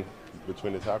run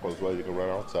between the tackles as well. He can run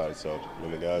outside. So, I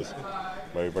mean, the guy's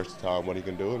very versatile in what he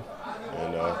can do.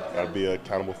 And got to be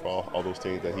accountable for all those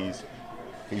things that he's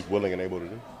willing and able to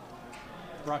do.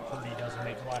 Brock Purdy doesn't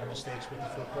make a lot of mistakes with the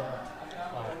football.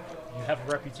 You have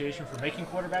a reputation for making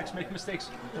quarterbacks make mistakes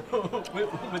with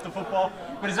the football.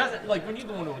 But is that, like, when you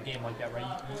go into a game like that,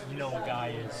 right, you know a guy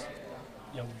is,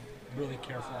 really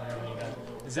careful and everything.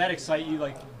 Does that excite you,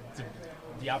 like,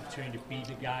 the opportunity to beat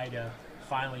the guy, to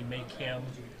finally make him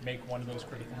make one of those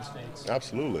critical mistakes?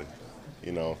 Absolutely.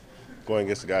 Going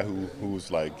against a guy who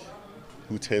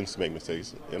tends to make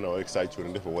mistakes, it excites you in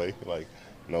a different way. Like,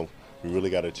 we really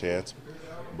got a chance.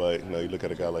 But, you look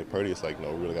at a guy like Purdy, it's like, we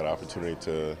really got an opportunity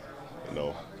to,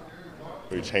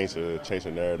 really change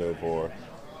the narrative or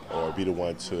be the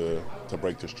one to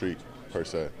break the streak, per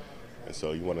se. And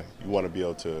so you want to be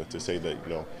able to say that,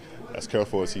 as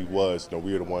careful as he was,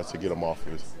 we were the ones to get him off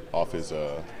his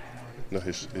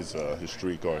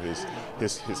streak or his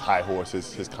high horse,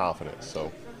 his confidence.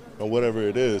 So, whatever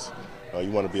it is, you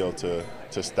want to be able to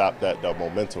stop that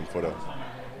momentum for them.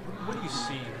 What do you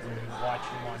see when you watch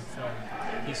him on film?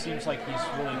 He seems like he's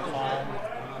really calm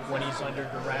when he's under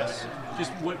duress.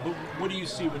 Just what do you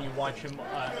see when you watch him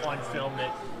on film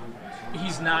that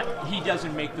he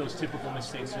doesn't make those typical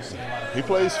mistakes you see a lot of? He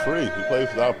plays free. He plays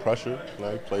without pressure.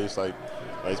 He plays like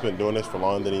he's been doing this for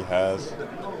longer than he has,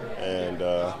 and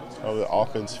the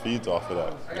offense feeds off of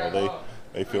that.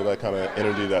 They feel that kind of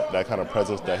energy, that kind of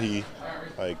presence that he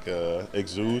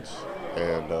exudes,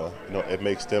 and it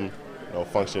makes them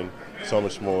function so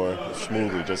much more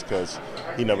smoothly just because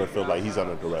he never feels like he's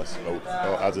under duress.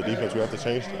 As a defense, we have to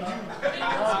change that.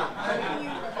 How do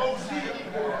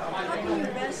you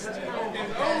best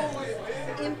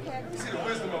impact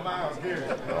the game?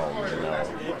 How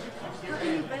do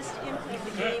you best impact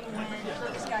the game when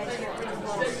these guys get rid of the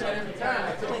ball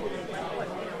so quickly?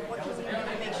 What can you do to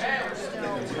make sure you're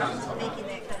still making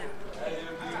that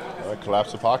kind of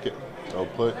collapse the pocket.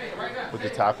 Put the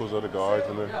tackles or the guards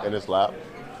in his lap.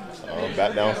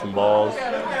 Bat down some balls,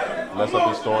 mess up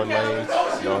his throwing lanes.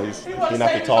 He's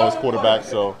not the tallest quarterback,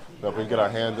 so if we get our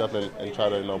hands up and try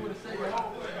to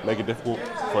make it difficult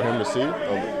for him to see,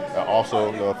 that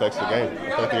also affects the game.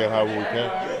 Affects the game however we can.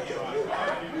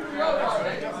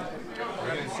 We're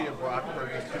going to see a Brock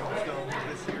Purdy tombstone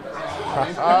this year.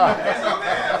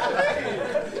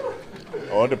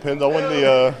 It depends on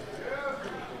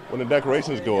when the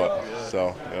decorations go up.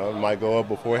 So it might go up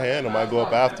beforehand, it might go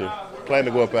up after. Plan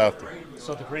to go up after.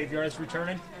 So the graveyard's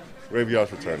returning?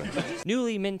 Graveyard's returning.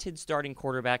 Newly minted starting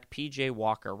quarterback P.J.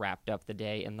 Walker wrapped up the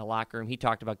day in the locker room. He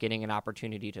talked about getting an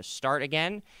opportunity to start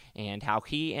again and how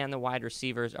he and the wide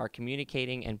receivers are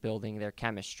communicating and building their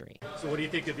chemistry. So what do you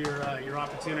think of your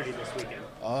opportunity this weekend?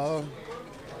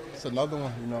 It's another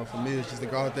one. For me, it's just to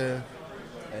go out there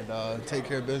and take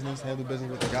care of business, handle business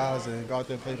with the guys, and go out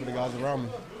there and play for the guys around me.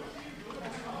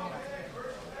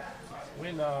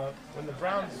 When the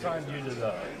Browns signed you to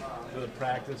the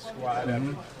practice squad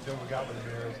after Silver got with the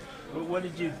Bears,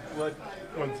 what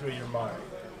went through your mind?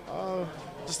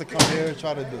 Just to come here,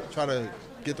 try to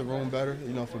get the room better.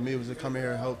 For me, it was to come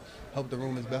here and help the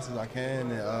room as best as I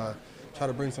can, and try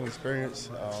to bring some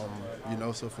experience.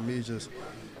 So for me, just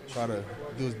try to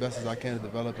do as best as I can to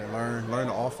develop and learn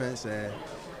the offense and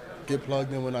get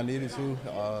plugged in when I needed to.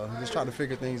 Just try to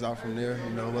figure things out from there.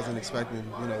 Wasn't expecting,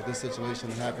 this situation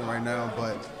to happen right now,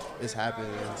 but it's happened.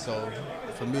 And so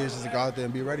for me, it's just to go out there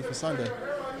and be ready for Sunday.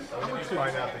 When did you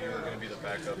find out that you were going to be the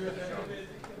backup to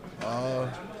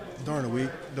Deshaun? During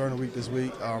the week this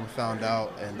week, found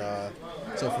out. And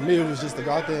so for me, it was just to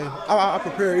go out there. I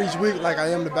prepare each week like I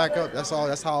am the backup. That's all.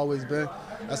 That's how I always been.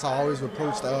 That's how I always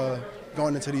approached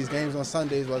going into these games on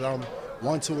Sundays, whether I'm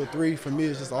 1, 2, or 3. For me,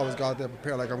 it's just always go out there and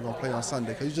prepare like I'm going to play on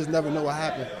Sunday, because you just never know what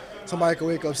happens. Somebody could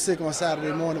wake up sick on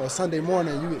Saturday morning or Sunday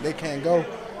morning, they can't go.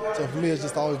 So for me, it's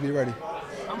just always be ready.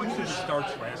 How much did the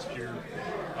starts last year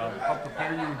help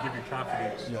prepare you and give you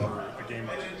confidence for a game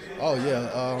like this? Oh,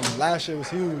 yeah. Last year was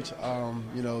huge.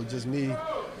 Just me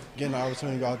getting the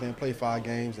opportunity to go out there and play 5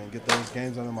 games and get those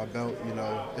games under my belt.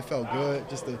 It felt good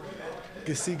just to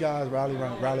see guys rally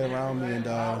around me and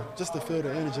just to feel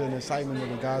the energy and excitement of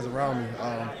the guys around me.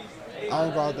 I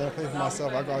don't go out there and play for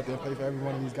myself. I go out there and play for every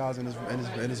one of these guys in this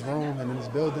room and in this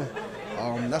building.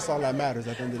 That's all that matters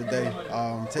at the end of the day.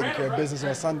 Taking care of business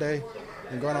on Sunday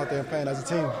and going out there and playing as a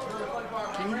team.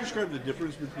 Can you describe the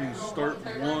difference between start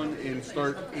 1 and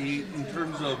start 8 in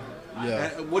terms of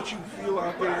what you feel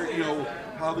out there,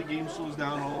 how the game slows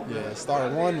down all? Yeah,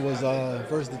 start 1 was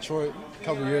versus Detroit a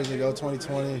couple years ago,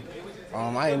 2020.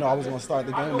 I didn't know I was going to start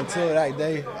the game until that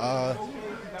day.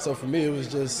 So for me,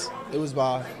 it was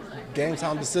by game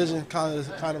time decision, kind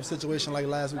of situation like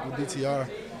last week with DTR.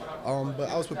 But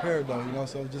I was prepared though,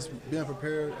 so just being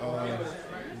prepared,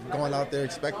 going out there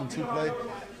expecting to play.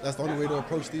 That's the only way to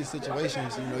approach these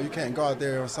situations. You can't go out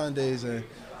there on Sundays and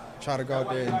try to go out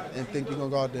there and think you're going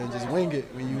to go out there and just wing it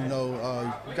when you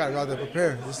got to go out there and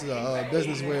prepare. This is a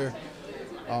business where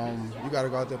you got to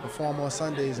go out there, perform on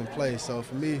Sundays and play. So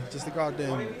for me, just to go out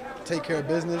there and take care of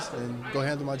business and go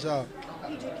handle my job.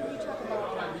 PJ, can you talk about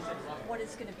what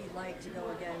it's going to be like to go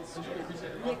against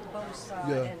Nick Bosa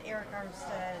and Eric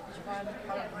Armstead, Javon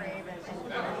Hargrave, and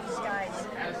these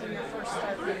guys in your first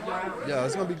start for the ground? Yeah,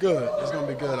 it's going to be good. It's going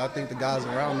to be good. I think the guys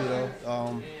around me, though,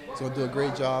 is going to do a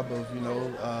great job of,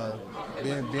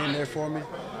 being there for me.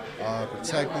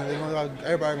 Protecting.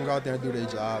 Everybody can go out there and do their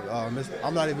job.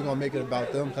 I'm not even going to make it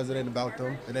about them, because it ain't about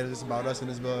them. It ain't just about us in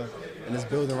this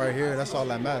building right here. That's all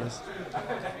that matters.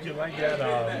 Do you like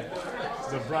that?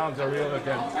 The Browns are real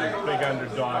against the big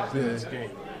underdogs in this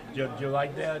game. Do you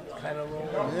like that kind of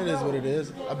role? It is what it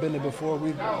is. I've been there before.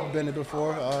 We've been there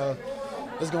before.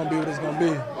 It's going to be what it's going to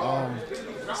be.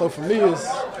 So for me,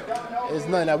 it's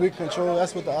nothing that we control.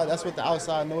 That's what the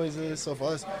outside noise is. So for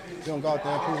us, we're going to go out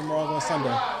there and prove them wrong on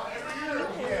Sunday.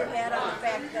 Add on the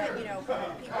fact that, people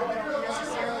don't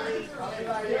necessarily,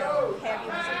 have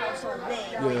you as a household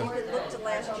name. You could look to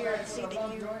last year and see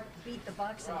that you beat the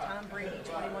Bucs and Tom Brady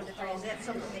 21-3. Is that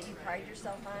something that you pride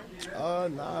yourself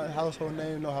on? Nah, household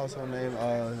name, no household name.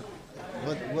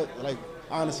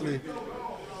 Honestly,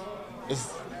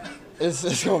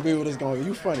 it's gonna be what it's gonna be.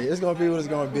 You funny. It's gonna be what it's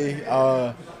gonna be.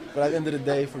 But at the end of the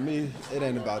day, for me, it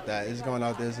ain't about that. It's going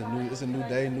out there. It's a new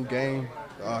day, new game.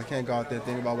 I can't go out there and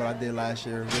think about what I did last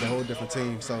year with a whole different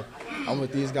team. So I'm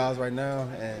with these guys right now,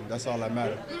 and that's all that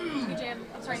matters. PJ,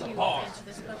 I'm sorry you won't answer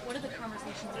this, but what are the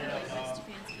conversations been like with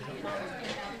Stefanski?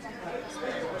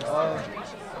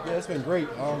 Yeah, it's been great.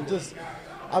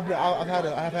 I've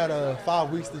had 5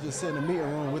 weeks to just sit in the meeting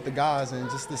room with the guys and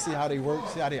just to see how they work,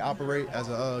 see how they operate as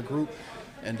a group.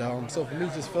 And so for me,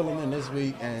 just filling in this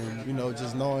week and,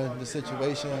 just knowing the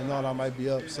situation and knowing I might be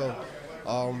up. So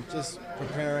just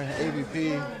preparing,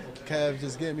 AVP, Kev,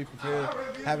 just getting me prepared,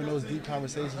 having those deep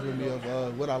conversations with me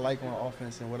of what I like on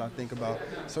offense and what I think about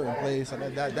certain plays. So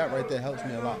that right there helps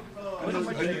me a lot. What do you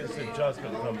think is the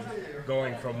adjustment from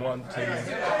going from one team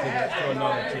to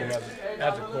another team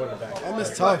as a quarterback?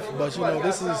 It's tough, but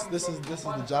this is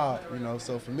the job.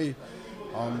 So for me,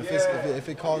 if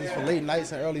it causes for late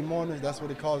nights and early mornings, that's what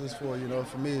it causes for.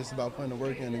 For me, it's about putting the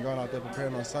work in and going out there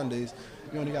preparing on Sundays.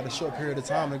 You only got a short period of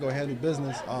time to go handle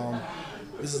business.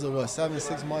 This is a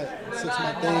 6 month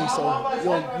thing, so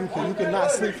you can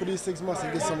not sleep for these 6 months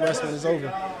and get some rest when it's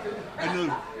over. I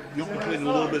know you played a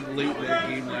little bit late in that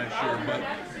game last year, but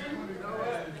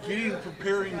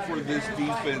preparing for this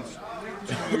defense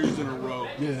 2 years in a row.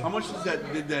 Yeah. How much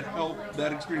did that help?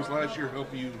 That experience last year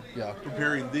help you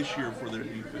preparing this year for their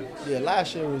defense? Yeah,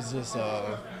 last year was just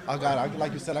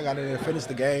like you said, I got in there and finished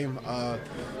the game,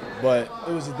 but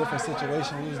it was a different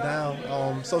situation. We was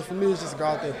down, so for me, it's just go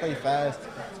out there, play fast,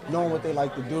 knowing what they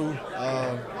like to do,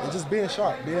 and just being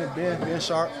sharp, being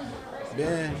sharp.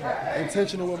 Being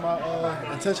intentional with my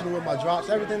drops.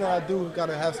 Everything that I do got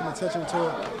to have some intention to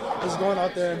it. Just going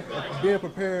out there and being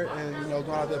prepared and going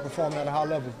out there performing at a high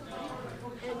level.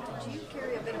 And do you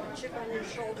carry a bit of a chip on your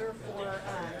shoulder for,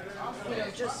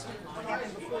 just what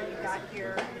happened before you got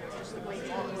here, just the way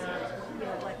you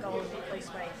were, let go and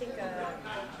replaced by, I think,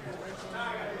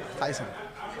 Tyson.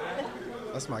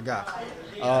 That's my guy.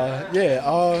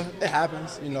 It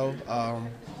happens,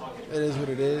 It is what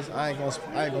it is. I ain't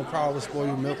gonna cry over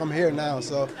spoiled milk. I'm here now,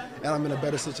 and I'm in a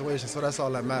better situation, so that's all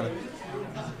that matters.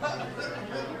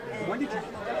 When did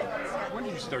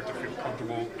you start to feel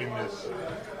comfortable in this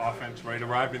offense, right?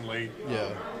 Arriving late. Yeah.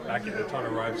 Back in a ton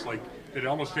of reps. Like, did it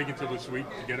almost take until this week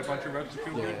to get a bunch of reps to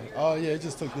feel good? It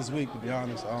just took this week, to be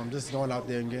honest. Just going out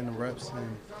there and getting the reps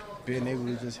and being able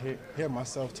to just hear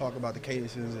myself talk about the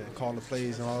cadences and call the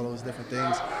plays and all those different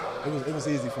things. It was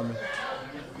easy for me.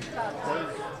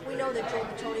 We know that Joe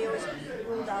Podium is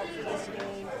ruled out for this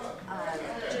game.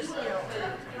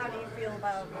 How do you feel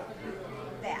about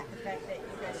that, the fact that you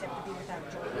guys have to be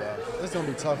without Joe? Yeah, it's going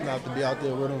to be tough not to be out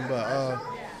there with him, but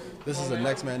this is a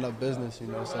next man up business, So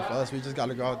for us, we just got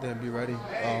to go out there and be ready,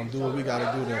 do what we got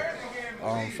to do to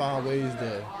find ways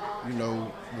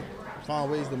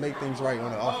to make things right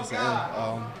on the offensive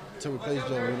end to replace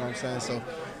Joe, you know what I'm saying? So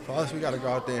for us, we got to go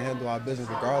out there and handle our business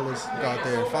regardless. Go out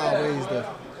there and find ways to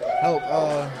help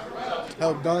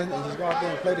Dunn and just go out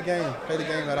there and play the game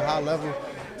at a high level,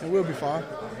 and we'll be fine.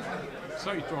 I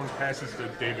saw you throwing passes to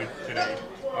David today.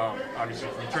 Obviously,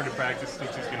 if you return to practice,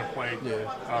 thinks he's going to play.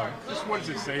 Yeah. Just what does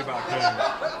it say about him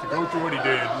to go through what he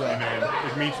did, and then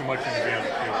it means so much in the game?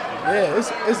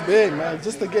 Yeah, it's big, man.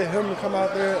 Just to get him to come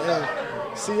out there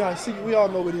and see, we all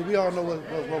know what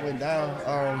went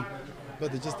down.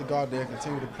 But to go out there and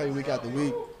continue to play week after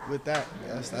week with that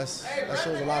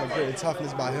shows a lot of grit and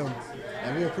toughness by him,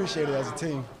 and we appreciate it as a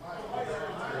team.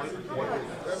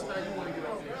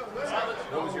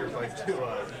 What was your advice to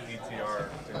DTR?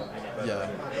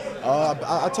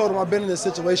 I told him I've been in this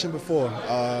situation before.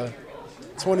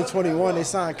 2021, they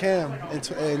signed Cam,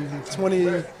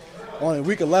 on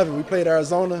week 11 we played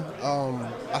Arizona.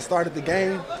 I started the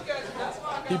game.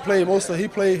 He played in some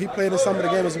of the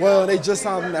game as well, and they just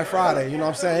signed him that Friday, you know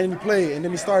what I'm saying? And he played, and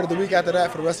then he started the week after that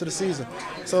for the rest of the season.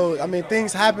 So,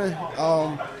 things happen,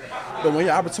 but when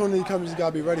your opportunity comes, you just got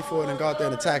to be ready for it and go out there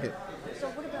and attack it. So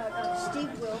what about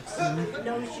Steve Wilkes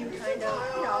knows you kind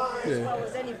of, as well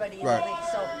as anybody in the league.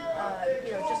 So,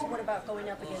 just what about going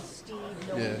up against Steve,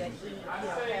 knowing that he,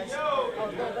 has a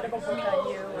little bit of a book on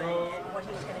you and what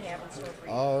he's going to have in store for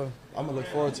you? I'm going to look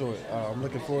forward to it. I'm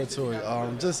looking forward to it.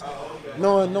 Just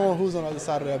knowing who's on the other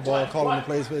side of that ball, calling the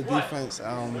plays for the defense,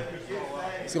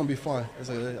 it's going to be fun.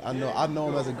 I know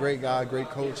him as a great guy, great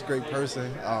coach, great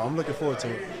person. I'm looking forward to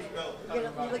it. You're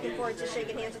looking forward to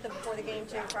shaking hands with him before the game,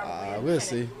 too, probably? We'll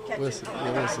see. We'll see.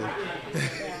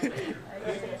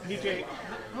 DJ,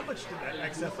 how much did that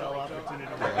XFL opportunity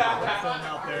film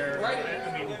out there?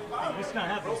 You just not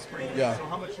have those spring games, so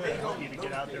how much did it help you to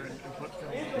get out there and put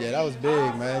film? Yeah, that was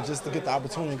big, man. Just to get the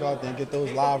opportunity to go out there and get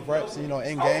those live reps, in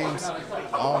games,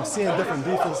 seeing different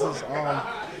defenses.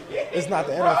 It's not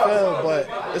the NFL, but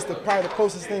it's probably the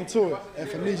closest thing to it. And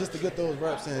for me, just to get those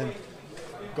reps and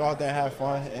go out there and have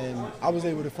fun. And I was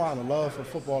able to find a love for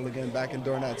football again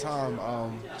during that time.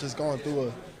 Just going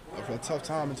through a tough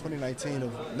time in 2019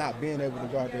 of not being able to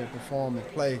go out there and perform and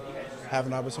play,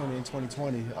 having an opportunity in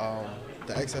 2020.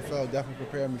 The XFL definitely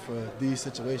prepared me for these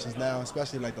situations now,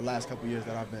 especially like the last couple of years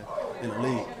that I've been in the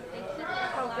league.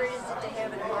 How great is it to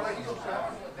have an Amari Cooper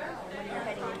when you're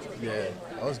heading into a game? Yeah,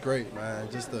 that was great, man.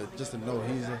 Just to know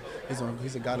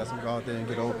he's a guy that's gonna go out there and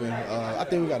get open. I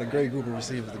think we got a great group of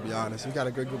receivers, to be honest. We got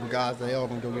a great group of guys that all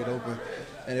gonna go get open,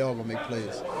 and they all gonna make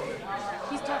plays.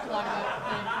 He's talked a lot about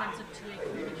the importance of two-way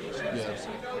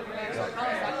communication. Yeah. How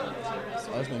has that been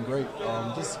to you? It's been great.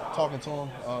 Just talking to him,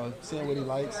 seeing what he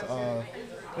likes,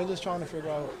 and just trying to figure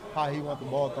out how he wants the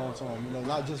ball thrown to him.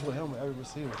 Not just with him, with every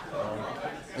receiver.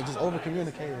 And just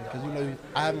over-communicating, because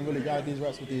I haven't really got these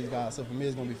reps with these guys. So for me,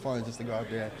 it's gonna be fun just to go out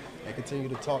there and continue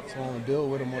to talk to him and build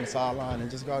with him on the sideline,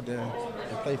 and just go out there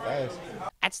and play fast.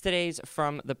 That's today's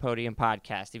From the Podium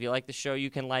podcast. If you like the show, you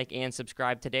can like and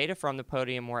subscribe today to From the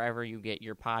Podium wherever you get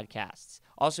your podcasts.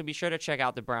 Also, be sure to check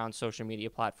out the Browns social media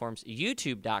platforms,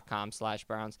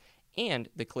 youtube.com/Browns, and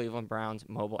the Cleveland Browns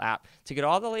mobile app to get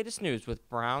all the latest news with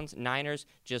Browns Niners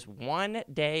just 1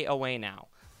 day away now.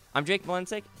 I'm Jake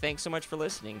Valensick. Thanks so much for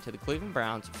listening to the Cleveland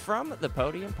Browns From the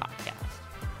Podium podcast.